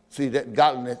godliness, see that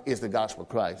godliness is the gospel of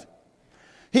Christ,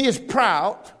 he is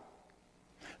proud,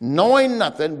 knowing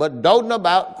nothing, but doting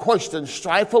about questions,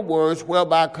 strife of words,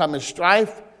 whereby cometh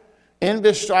strife,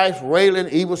 envy, strife, railing,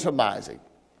 evil surmising,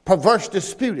 perverse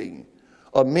disputing,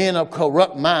 of men of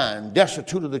corrupt mind,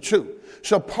 destitute of the truth,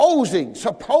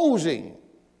 supposing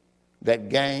that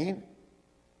gain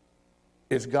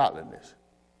is godliness.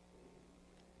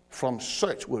 From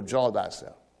such withdraw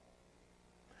thyself.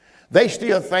 They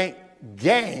still think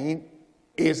gain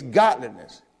is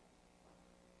godliness.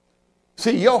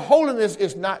 See, your holiness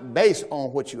is not based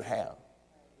on what you have.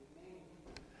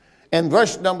 In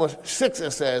verse number 6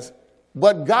 it says,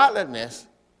 but godliness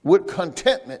with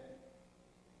contentment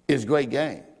is great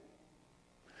gain.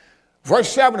 Verse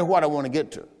 7 is what I want to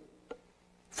get to.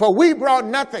 For we brought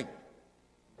nothing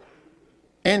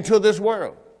into this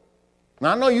world.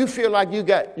 Now, I know you feel like you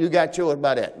got yours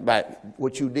by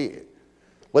what you did.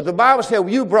 But the Bible said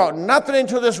you brought nothing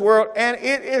into this world, and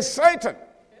it is certain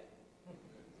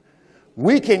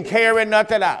we can carry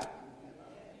nothing out.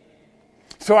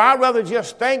 So I'd rather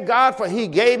just thank God for he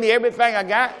gave me everything I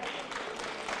got.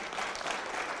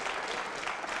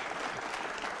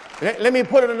 Let me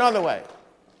put it another way.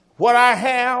 What I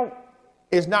have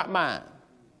is not mine.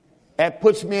 That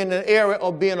puts me in the area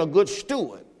of being a good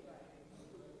steward.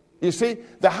 You see,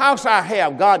 the house I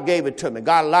have, God gave it to me.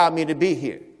 God allowed me to be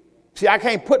here. See, I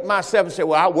can't put myself and say,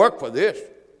 well, I work for this.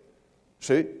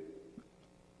 See?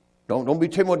 Don't be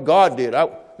telling me what God did.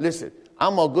 Listen,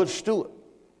 I'm a good steward.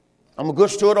 I'm a good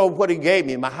steward over what he gave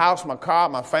me. My house, my car,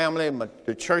 my family,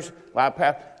 the church, my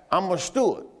path. I'm a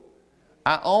steward.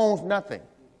 I own nothing.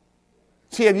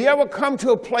 See, have you ever come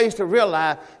to a place to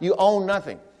realize you own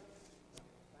nothing?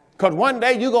 Because one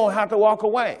day you're going to have to walk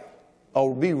away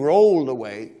or be rolled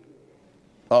away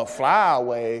or fly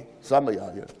away. Some of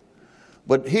y'all here.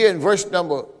 But here in verse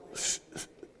number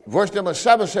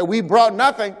 7 said, we brought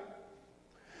nothing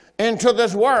into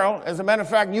this world. As a matter of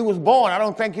fact, you was born. I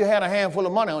don't think you had a handful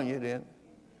of money on you then.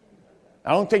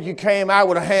 I don't think you came out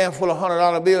with a handful of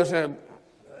 $100 bills and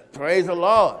said, praise the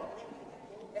Lord.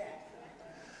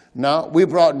 No, we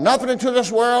brought nothing into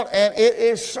this world, and it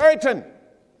is certain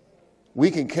we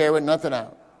can carry nothing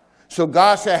out. So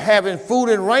God said, having food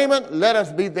and raiment, let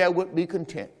us be therewith be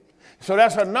content. So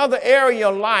that's another area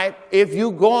of your life if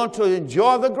you're going to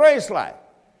enjoy the grace life.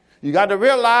 You got to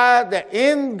realize that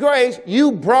in grace,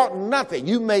 you brought nothing.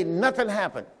 You made nothing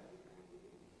happen.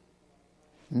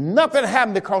 Nothing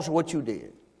happened because of what you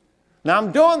did. Now,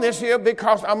 I'm doing this here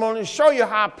because I'm going to show you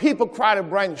how people try to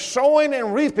bring sowing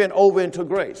and reaping over into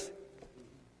grace.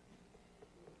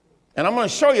 And I'm going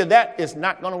to show you that it's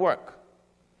not going to work.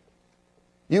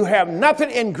 You have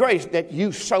nothing in grace that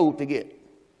you sowed to get.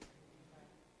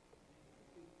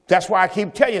 That's why I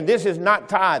keep telling you, this is not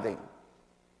tithing.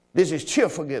 This is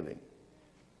cheerful giving.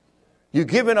 You're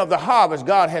giving of the harvest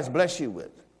God has blessed you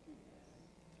with.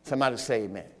 Somebody say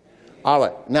amen. All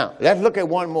right, now let's look at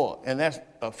one more, and that's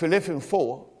Philippians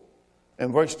 4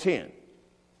 and verse 10.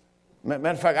 Matter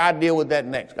of fact, I'll deal with that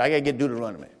next. I got to get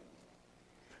Deuteronomy.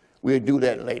 We'll do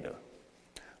that later.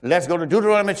 Let's go to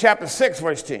Deuteronomy chapter 6,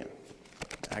 verse 10.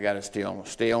 I got to stay on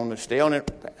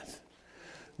it.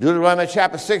 Deuteronomy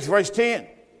chapter 6, verse 10.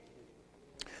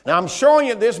 Now, I'm showing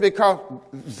you this because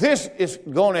this is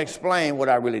going to explain what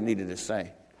I really needed to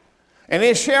say. And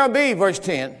it shall be, verse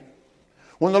 10,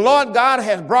 when the Lord God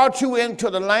has brought you into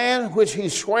the land which he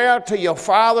sware to your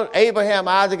father, Abraham,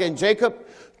 Isaac, and Jacob,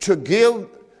 to give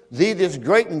thee this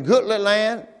great and goodly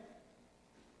land.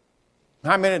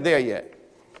 How many are there yet?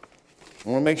 I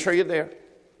want to make sure you're there.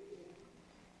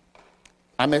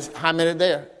 How many are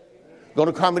there? Going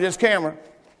to come with this camera.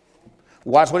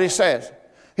 Watch what he says.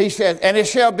 He says, and it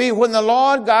shall be when the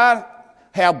Lord God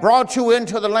have brought you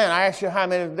into the land. I asked you how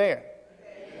many are there.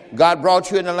 God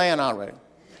brought you in the land already.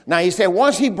 Now he said,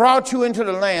 once he brought you into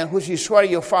the land, which he swore to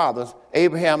your fathers,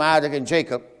 Abraham, Isaac, and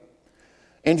Jacob,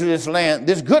 into this land,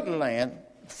 this good land,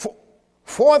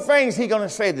 four things he's going to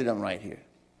say to them right here.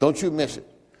 Don't you miss it.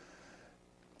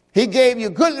 He gave you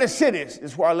goodly cities.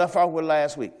 This is where I left off with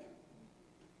last week.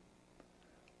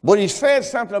 But he said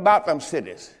something about them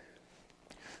cities.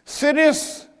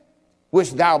 Cities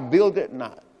which thou buildest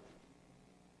not.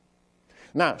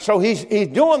 Now, so he's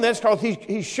doing this because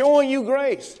he's showing you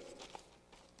grace.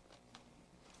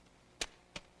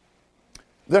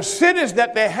 The cities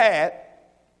that they had,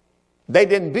 they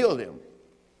didn't build them.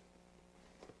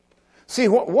 See,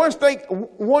 once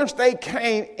they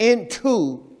came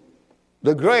into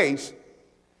the grace,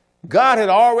 God had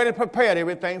already prepared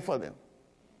everything for them.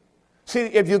 See,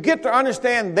 if you get to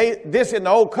understand this in the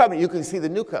old covenant, you can see the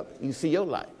new covenant. You see your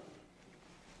life.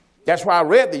 That's why I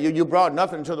read that you brought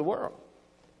nothing into the world.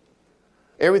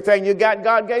 Everything you got,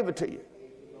 God gave it to you.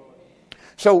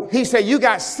 So he said you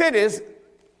got cities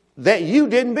that you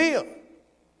didn't build.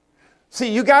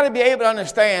 See, you got to be able to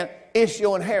understand it's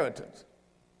your inheritance.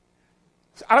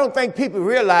 I don't think people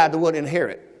realize the word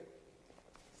inherit.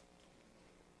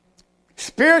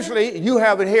 Spiritually, you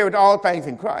have inherited all things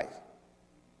in Christ.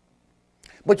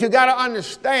 But you got to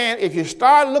understand, if you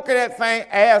start looking at things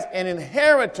as an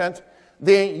inheritance,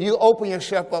 then you open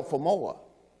yourself up for more.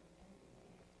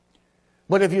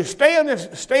 But if you stay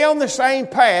on the same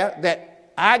path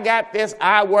that I got this,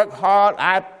 I work hard,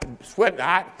 I sweat,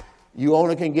 you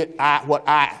only can get I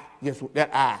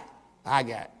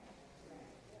got.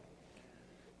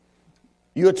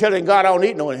 You're telling God I don't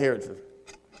need no inheritance.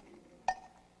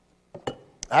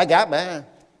 I got mine.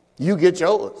 You get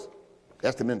yours.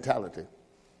 That's the mentality.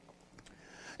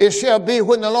 It shall be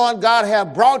when the Lord God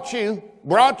hath brought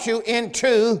you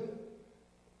into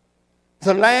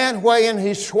the land wherein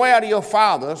he sware to your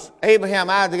fathers, Abraham,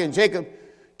 Isaac, and Jacob,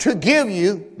 to give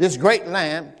you this great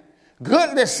land,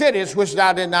 goodly cities which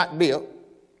thou did not build,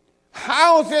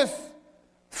 houses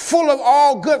full of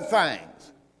all good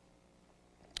things,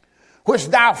 which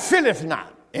thou fillest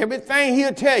not. Everything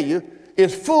he'll tell you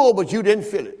is full, but you didn't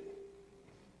fill it.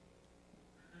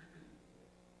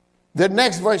 The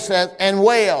next verse says, and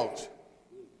wells.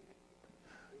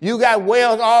 You got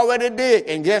wells already dig,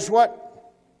 and guess what?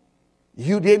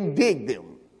 You didn't dig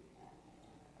them.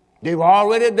 They were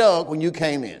already dug when you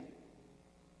came in.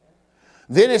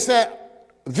 Then it said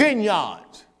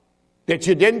vineyards that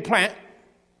you didn't plant,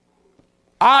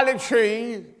 olive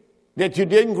trees that you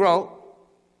didn't grow.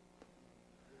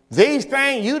 These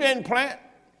things you didn't plant.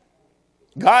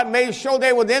 God made sure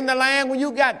they were in the land when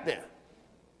you got there.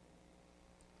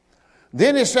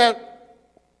 Then it said,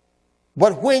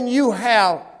 but when you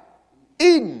have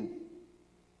eaten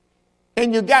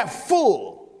and you got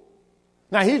full.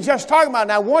 Now he's just talking about,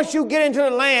 now once you get into the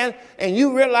land and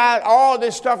you realize all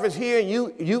this stuff is here and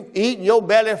you eat your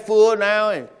belly full now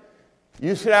and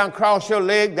you sit down and cross your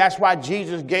leg. That's why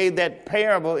Jesus gave that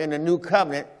parable in the new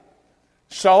covenant.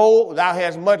 So thou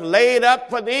hast much laid up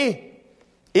for thee.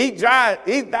 Eat thou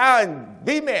and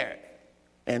be merry.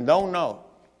 And don't know.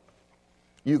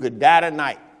 You could die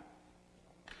tonight.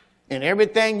 And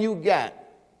everything you got,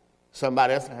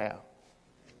 somebody else will have.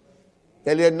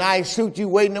 That little nice suit you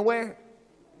waiting to wear.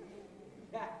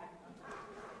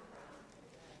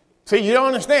 See, you don't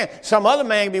understand. Some other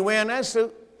man can be wearing that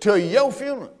suit till your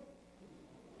funeral.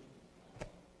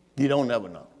 You don't never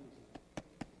know.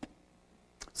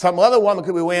 Some other woman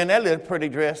could be wearing that little pretty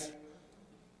dress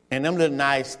and them little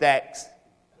nice stacks.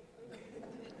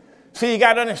 See, you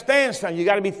got to understand something. You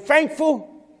got to be thankful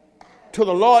to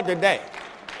the Lord today.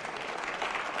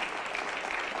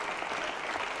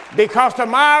 Because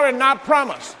tomorrow is not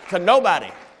promised to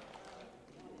nobody.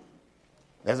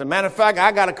 As a matter of fact,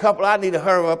 I got a couple I need to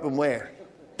hurry up and wear.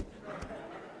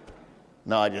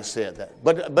 No, I just said that.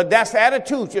 But that's the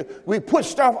attitude. We put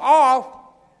stuff off.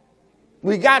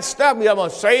 We got stuff. We're going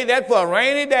to save that for a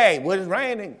rainy day. When it's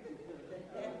raining.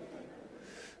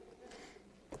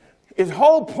 His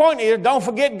whole point is don't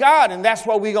forget God, and that's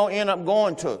what we're going to end up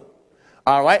going to.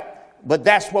 All right? But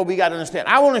that's what we got to understand.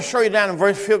 I want to show you down in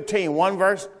verse 15, one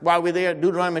verse while we're there,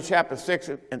 Deuteronomy chapter 6,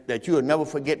 that you will never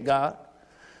forget God.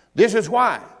 This is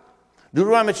why.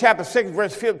 Deuteronomy chapter 6,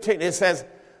 verse 15, it says,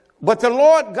 but the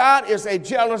Lord God is a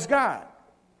jealous God.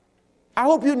 I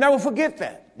hope you never forget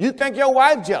that. You think your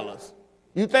wife jealous.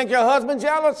 You think your husband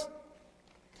jealous?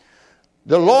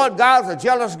 The Lord God is a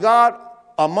jealous God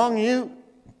among you,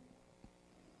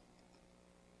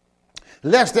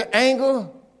 lest the anger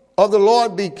of the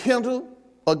Lord be kindled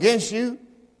against you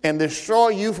and destroy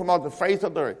you from off the face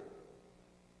of the earth.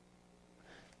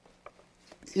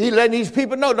 He letting these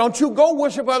people know, don't you go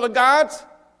worship other gods.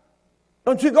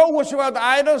 Don't you go worship other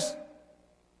idols.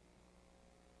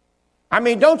 I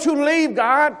mean, don't you leave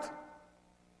God.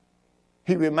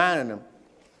 He reminded them.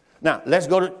 Now, let's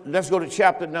go to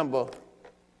chapter number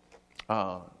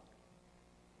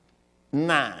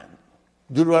 9.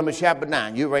 Deuteronomy chapter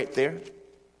 9. You're right there.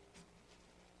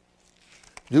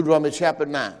 Deuteronomy chapter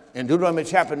 9. In Deuteronomy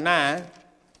chapter 9,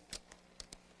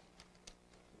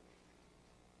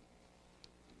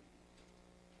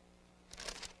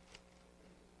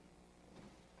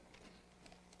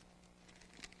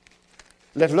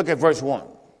 let's look at verse 1.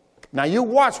 Now you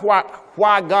watch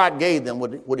why God gave them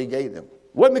what he gave them.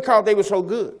 It wasn't because they were so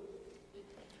good.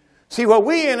 See, what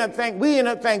we end up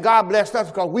thinking God blessed us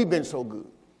because we've been so good.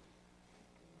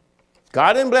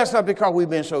 God didn't bless us because we've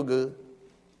been so good.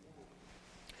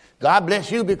 God bless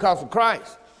you because of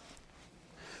Christ.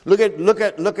 Look at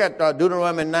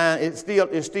Deuteronomy 9. It's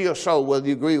still so, whether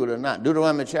you agree with it or not.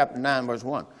 Deuteronomy chapter 9, verse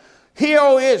 1. Hear,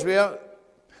 O Israel,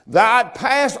 thou art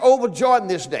passed over Jordan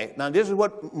this day. Now, this is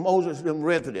what Moses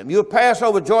read to them. You passed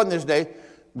over Jordan this day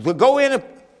to go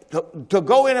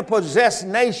in and possess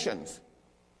nations.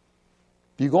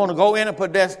 You're going to go in and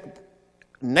possess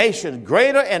nations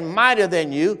greater and mightier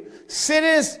than you,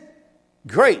 cities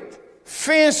great,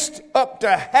 fenced up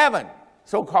to heaven,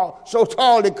 so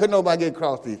tall that could nobody get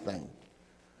across these things.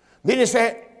 Then he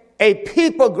said, a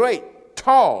people great,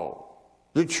 tall,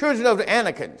 the children of the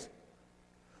Anakims,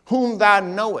 whom thou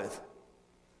knowest.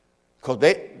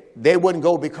 Because they wouldn't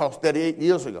go because 38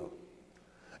 years ago.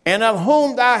 And of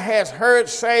whom thou hast heard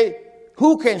say,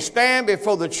 who can stand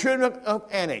before the children of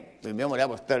Anak? Remember, that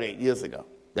was 38 years ago.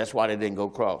 That's why they didn't go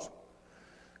across.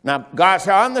 Now, God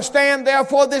said, understand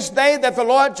therefore this day that the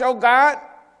Lord your God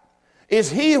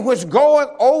is he which goeth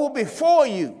over before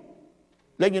you.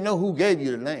 Let you know who gave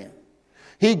you the land.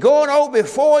 He going over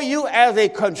before you as a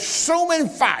consuming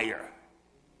fire.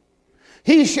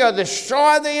 He shall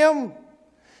destroy them.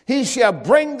 He shall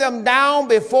bring them down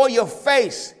before your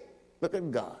face. Look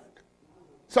at God.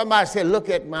 Somebody said, look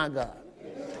at my God.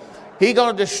 He's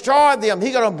going to destroy them.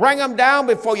 He's going to bring them down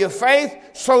before your face,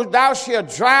 so thou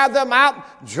shalt drive them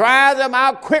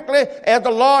out quickly, as the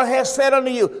Lord has said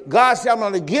unto you. God said, I'm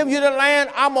going to give you the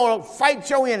land. I'm going to fight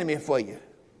your enemy for you.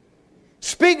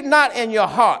 Speak not in your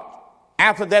heart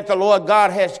after that the Lord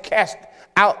God has cast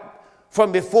out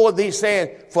from before thee,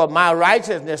 saying, for my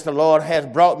righteousness the Lord has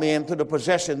brought me into the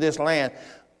possession of this land,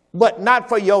 but not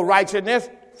for your righteousness,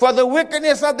 for the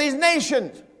wickedness of these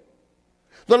nations.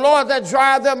 The Lord that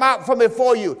drive them out from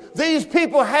before you. These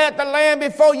people had the land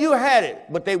before you had it,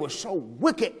 but they were so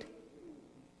wicked.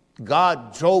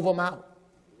 God drove them out.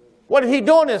 What is he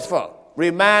doing this for?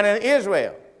 Reminding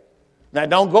Israel. Now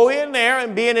don't go in there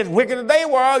and being as wicked as they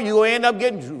were, you end up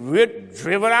getting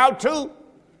driven out too.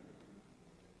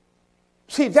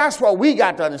 See, that's what we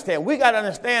got to understand. We got to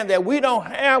understand that we don't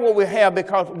have what we have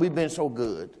because we've been so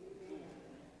good.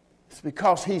 It's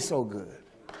because he's so good.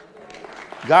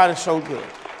 God is so good.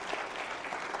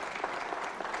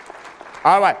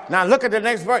 All right, now look at the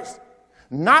next verse.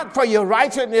 Not for your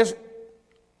righteousness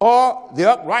or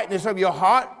the uprightness of your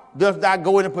heart does thou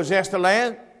go in and possess the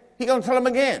land. He's going to tell them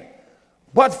again.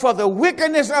 But for the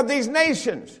wickedness of these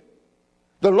nations,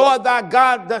 the Lord thy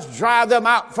God does drive them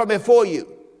out from before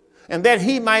you, and that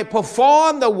he might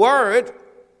perform the word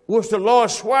which the Lord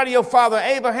swore to your father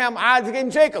Abraham, Isaac,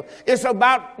 and Jacob. It's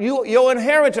about you, your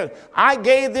inheritance. I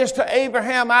gave this to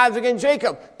Abraham, Isaac, and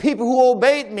Jacob, people who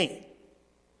obeyed me.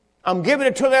 I'm giving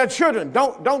it to their children.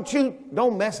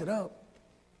 Don't mess it up.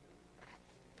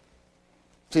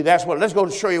 See, that's what, let's go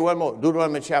to show you one more.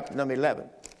 Deuteronomy chapter number 11.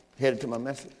 Headed to my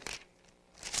message.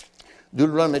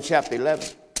 Deuteronomy chapter 11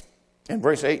 and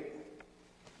verse 8.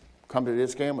 Come to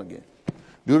this camera again.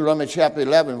 Deuteronomy chapter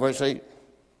 11, verse 8.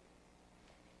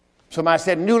 Somebody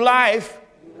said, new life.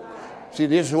 New life. See,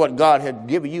 this is what God had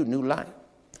given you, new life.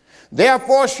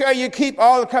 Therefore shall you keep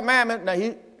all the commandments.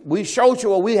 Now, we showed you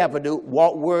what we have to do,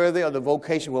 walk worthy of the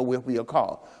vocation where we are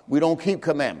called. We don't keep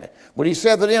commandments. But he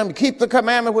said to them, keep the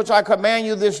commandment which I command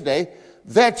you this day,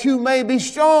 that you may be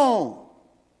strong.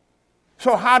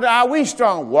 So how are we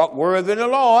strong? Walk worthy of the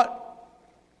Lord,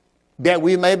 that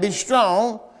we may be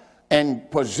strong and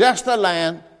possess the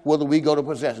land, whether we go to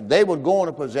possess it. They were going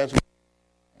to possess it.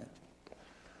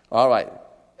 All right.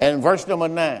 And verse number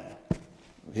 9.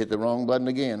 Hit the wrong button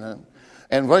again, huh?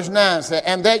 And verse 9 says,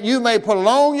 and that you may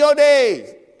prolong your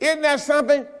days. Isn't that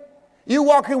something? You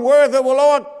walking worthy of the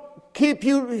Lord, keep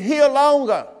you here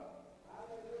longer.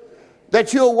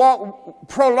 That you'll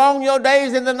prolong your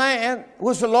days in the land,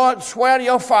 which the Lord swore to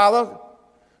your father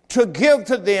to give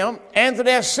to them and to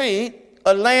their seed,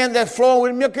 a land that flows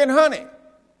with milk and honey.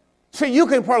 See, you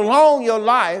can prolong your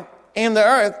life in the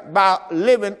earth by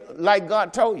living like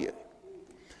God told you.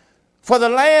 For the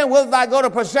land whither I go to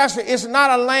possess it, it's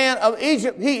not a land of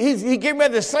Egypt. He getting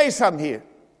ready to say something here.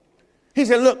 He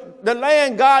said, look, the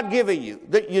land God giving you,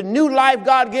 your new life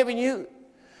God giving you,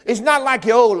 it's not like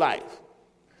your old life.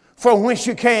 from whence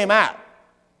you came out.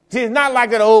 See, it's not like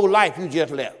that old life you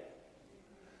just left,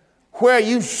 where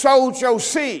you sowed your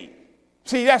seed.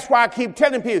 See, that's why I keep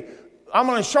telling people, I'm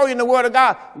going to show you in the Word of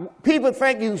God. People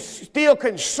think you still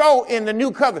can sow in the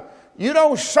new covenant. You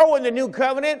don't sow in the new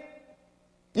covenant.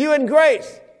 You in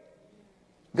grace.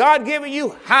 God giving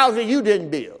you houses you didn't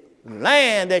build,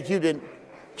 land that you didn't,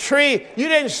 tree, you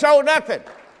didn't sow nothing.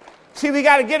 See, we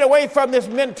got to get away from this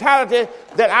mentality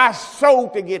that I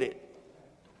sowed to get it.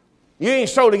 You ain't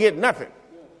sowed to get nothing.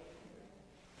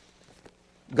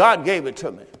 God gave it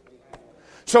to me.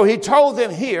 So he told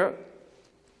them here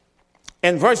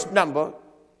in verse number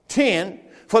 10,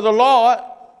 for the Lord,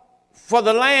 for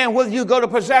the land whether you go to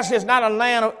possess is not a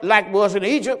land like was in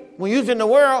Egypt, when you was in the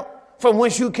world from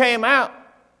whence you came out.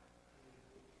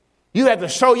 You had to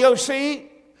sow your seed.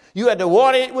 You had to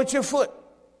water it with your foot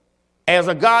as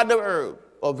a garden of herb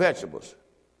or vegetables.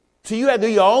 So you had to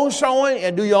do your own sowing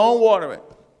and do your own watering.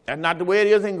 That's not the way it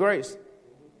is in grace.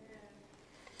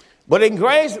 But in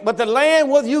grace, but the land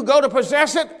whether you go to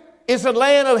possess it is a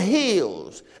land of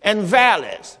hills and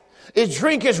valleys. It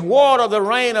drinketh water of the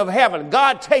rain of heaven.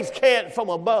 God takes care of it from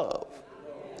above.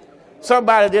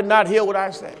 Somebody did not hear what I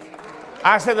said.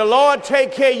 I said, the Lord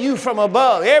take care of you from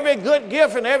above. Every good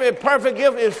gift and every perfect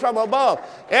gift is from above.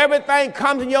 Everything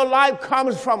comes in your life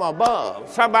comes from above.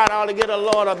 Somebody ought to get the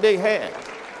Lord a big hand.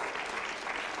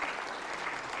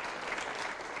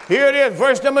 Here it is,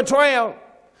 verse number 12.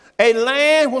 A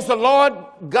land which the Lord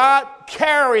God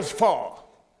carries for.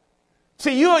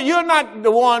 See, you're not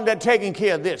the one that's taking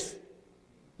care of this.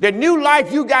 The new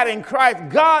life you got in Christ,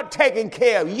 God taking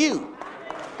care of you.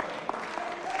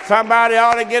 Somebody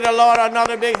ought to get the Lord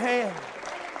another big hand.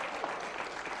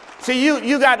 See,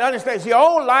 you got to understand, your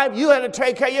own life, you had to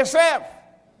take care of yourself.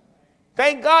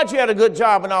 Thank God you had a good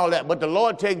job and all that, but the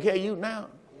Lord taking care of you now.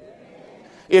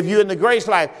 If you're in the grace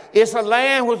life, it's a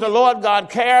land which the Lord God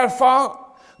cares for.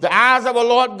 The eyes of the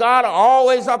Lord God are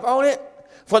always up on it.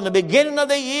 From the beginning of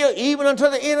the year, even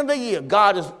until the end of the year,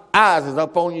 God's eyes is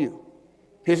up on you.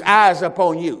 His eyes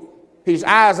upon you. His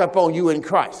eyes upon you in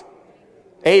Christ.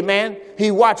 Amen. He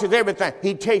watches everything.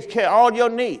 He takes care of all your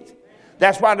needs.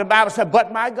 That's why the Bible said,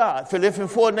 but my God,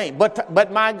 Philippians 4:9,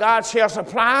 but my God shall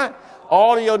supply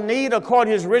all of your need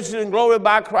according to his riches and glory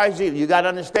by Christ Jesus. You got to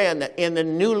understand that in the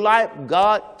new life,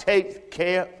 God takes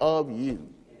care of you.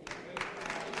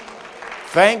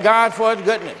 Thank God for his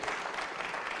goodness.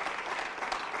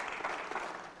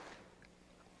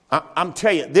 I'm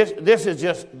telling you, this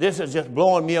is just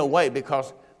blowing me away,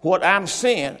 because what I'm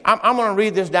seeing, I'm going to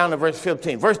read this down to verse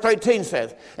 15. Verse 13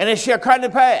 says, and it shall come to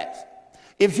pass,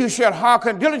 if you shall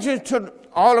hearken diligently to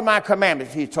all of my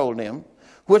commandments, he told them,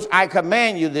 which I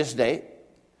command you this day,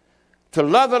 to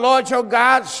love the Lord your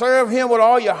God, serve him with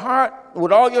all your heart,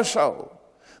 with all your soul,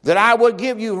 that I will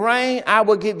give you rain, I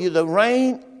will give you the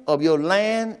rain of your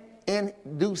land in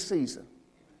due season.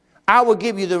 I will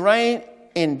give you the rain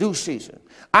in due season.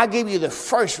 I give you the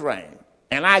first rain,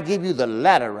 and I give you the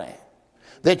latter rain,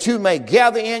 that you may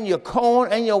gather in your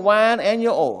corn and your wine and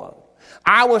your oil.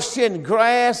 I will send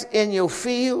grass in your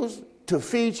fields to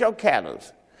feed your cattle.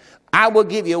 I will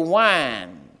give you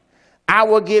wine. I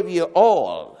will give you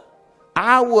oil.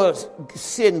 I will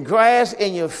send grass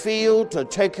in your field to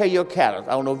take care of your cattle.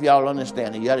 I don't know if y'all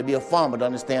understand it. You got to be a farmer to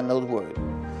understand those words.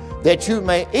 That you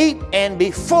may eat and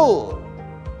be full.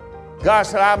 God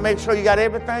said, I'll make sure you got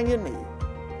everything you need.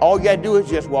 All you got to do is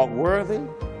just walk worthy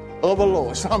of the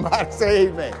Lord. Somebody say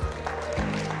amen.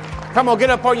 Come on, get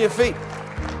up on your feet.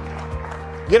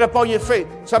 Get up on your feet.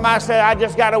 Somebody said, I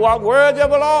just got to walk worthy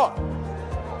of the Lord.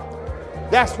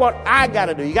 That's what I got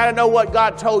to do. You got to know what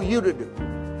God told you to do.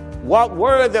 Walk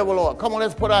worthy of the Lord. Come on,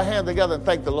 let's put our hands together and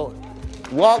thank the Lord.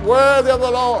 Walk worthy of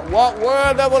the Lord. Walk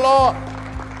worthy of the Lord.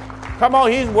 Come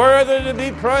on, he's worthy to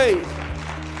be praised.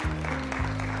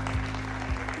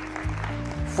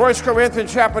 1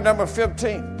 Corinthians chapter number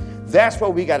 15. That's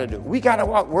what we got to do. We got to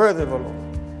walk worthy of the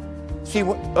Lord. See,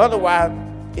 otherwise,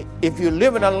 if you're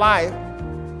living a life,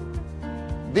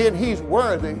 then he's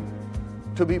worthy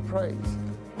to be praised.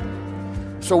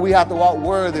 So we have to walk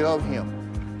worthy of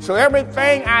him. So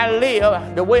everything I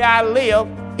live, the way I live,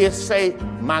 is say,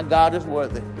 my God is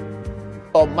worthy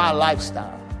of my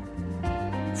lifestyle.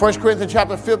 1 Corinthians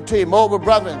chapter 15, moreover,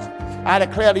 brethren, I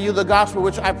declare to you the gospel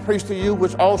which I preach to you,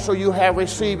 which also you have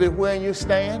received, and wherein you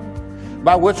stand,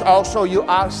 by which also you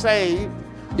are saved,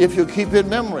 if you keep in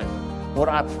memory what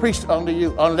I preached unto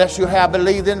you, unless you have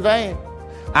believed in vain.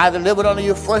 I delivered unto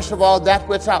you first of all that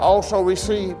which I also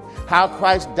received, how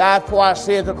Christ died for our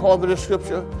sins according to the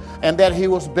scripture, and that he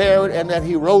was buried, and that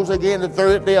he rose again the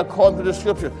third day according to the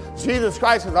scripture. Jesus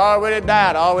Christ has already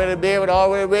died, already buried,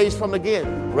 already raised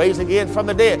again from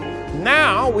the dead.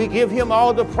 Now we give him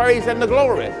all the praise and the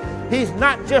glory. He's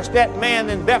not just that man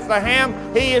in Bethlehem.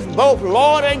 He is both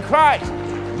Lord and Christ.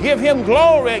 Give him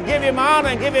glory, give him honor,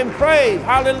 and give him praise.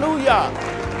 Hallelujah.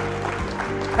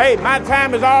 Hey, my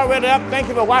time is already up. Thank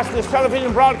you for watching this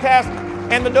television broadcast.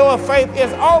 And the door of faith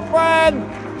is open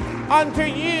unto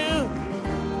you.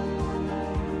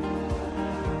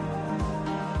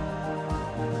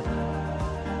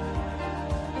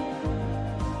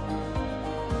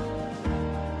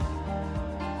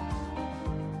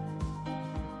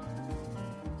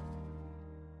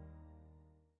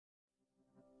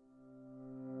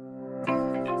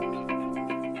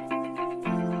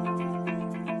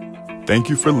 Thank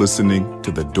you for listening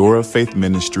to the Door of Faith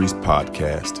Ministries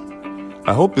podcast.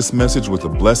 I hope this message was a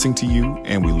blessing to you,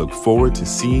 and we look forward to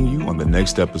seeing you on the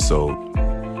next episode.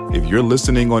 If you're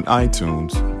listening on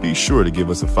iTunes, be sure to give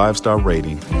us a 5-star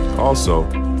rating. Also,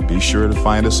 be sure to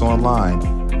find us online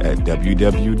at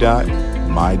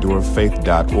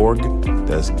www.mydooroffaith.org.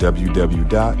 That's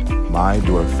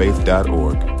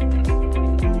www.mydooroffaith.org.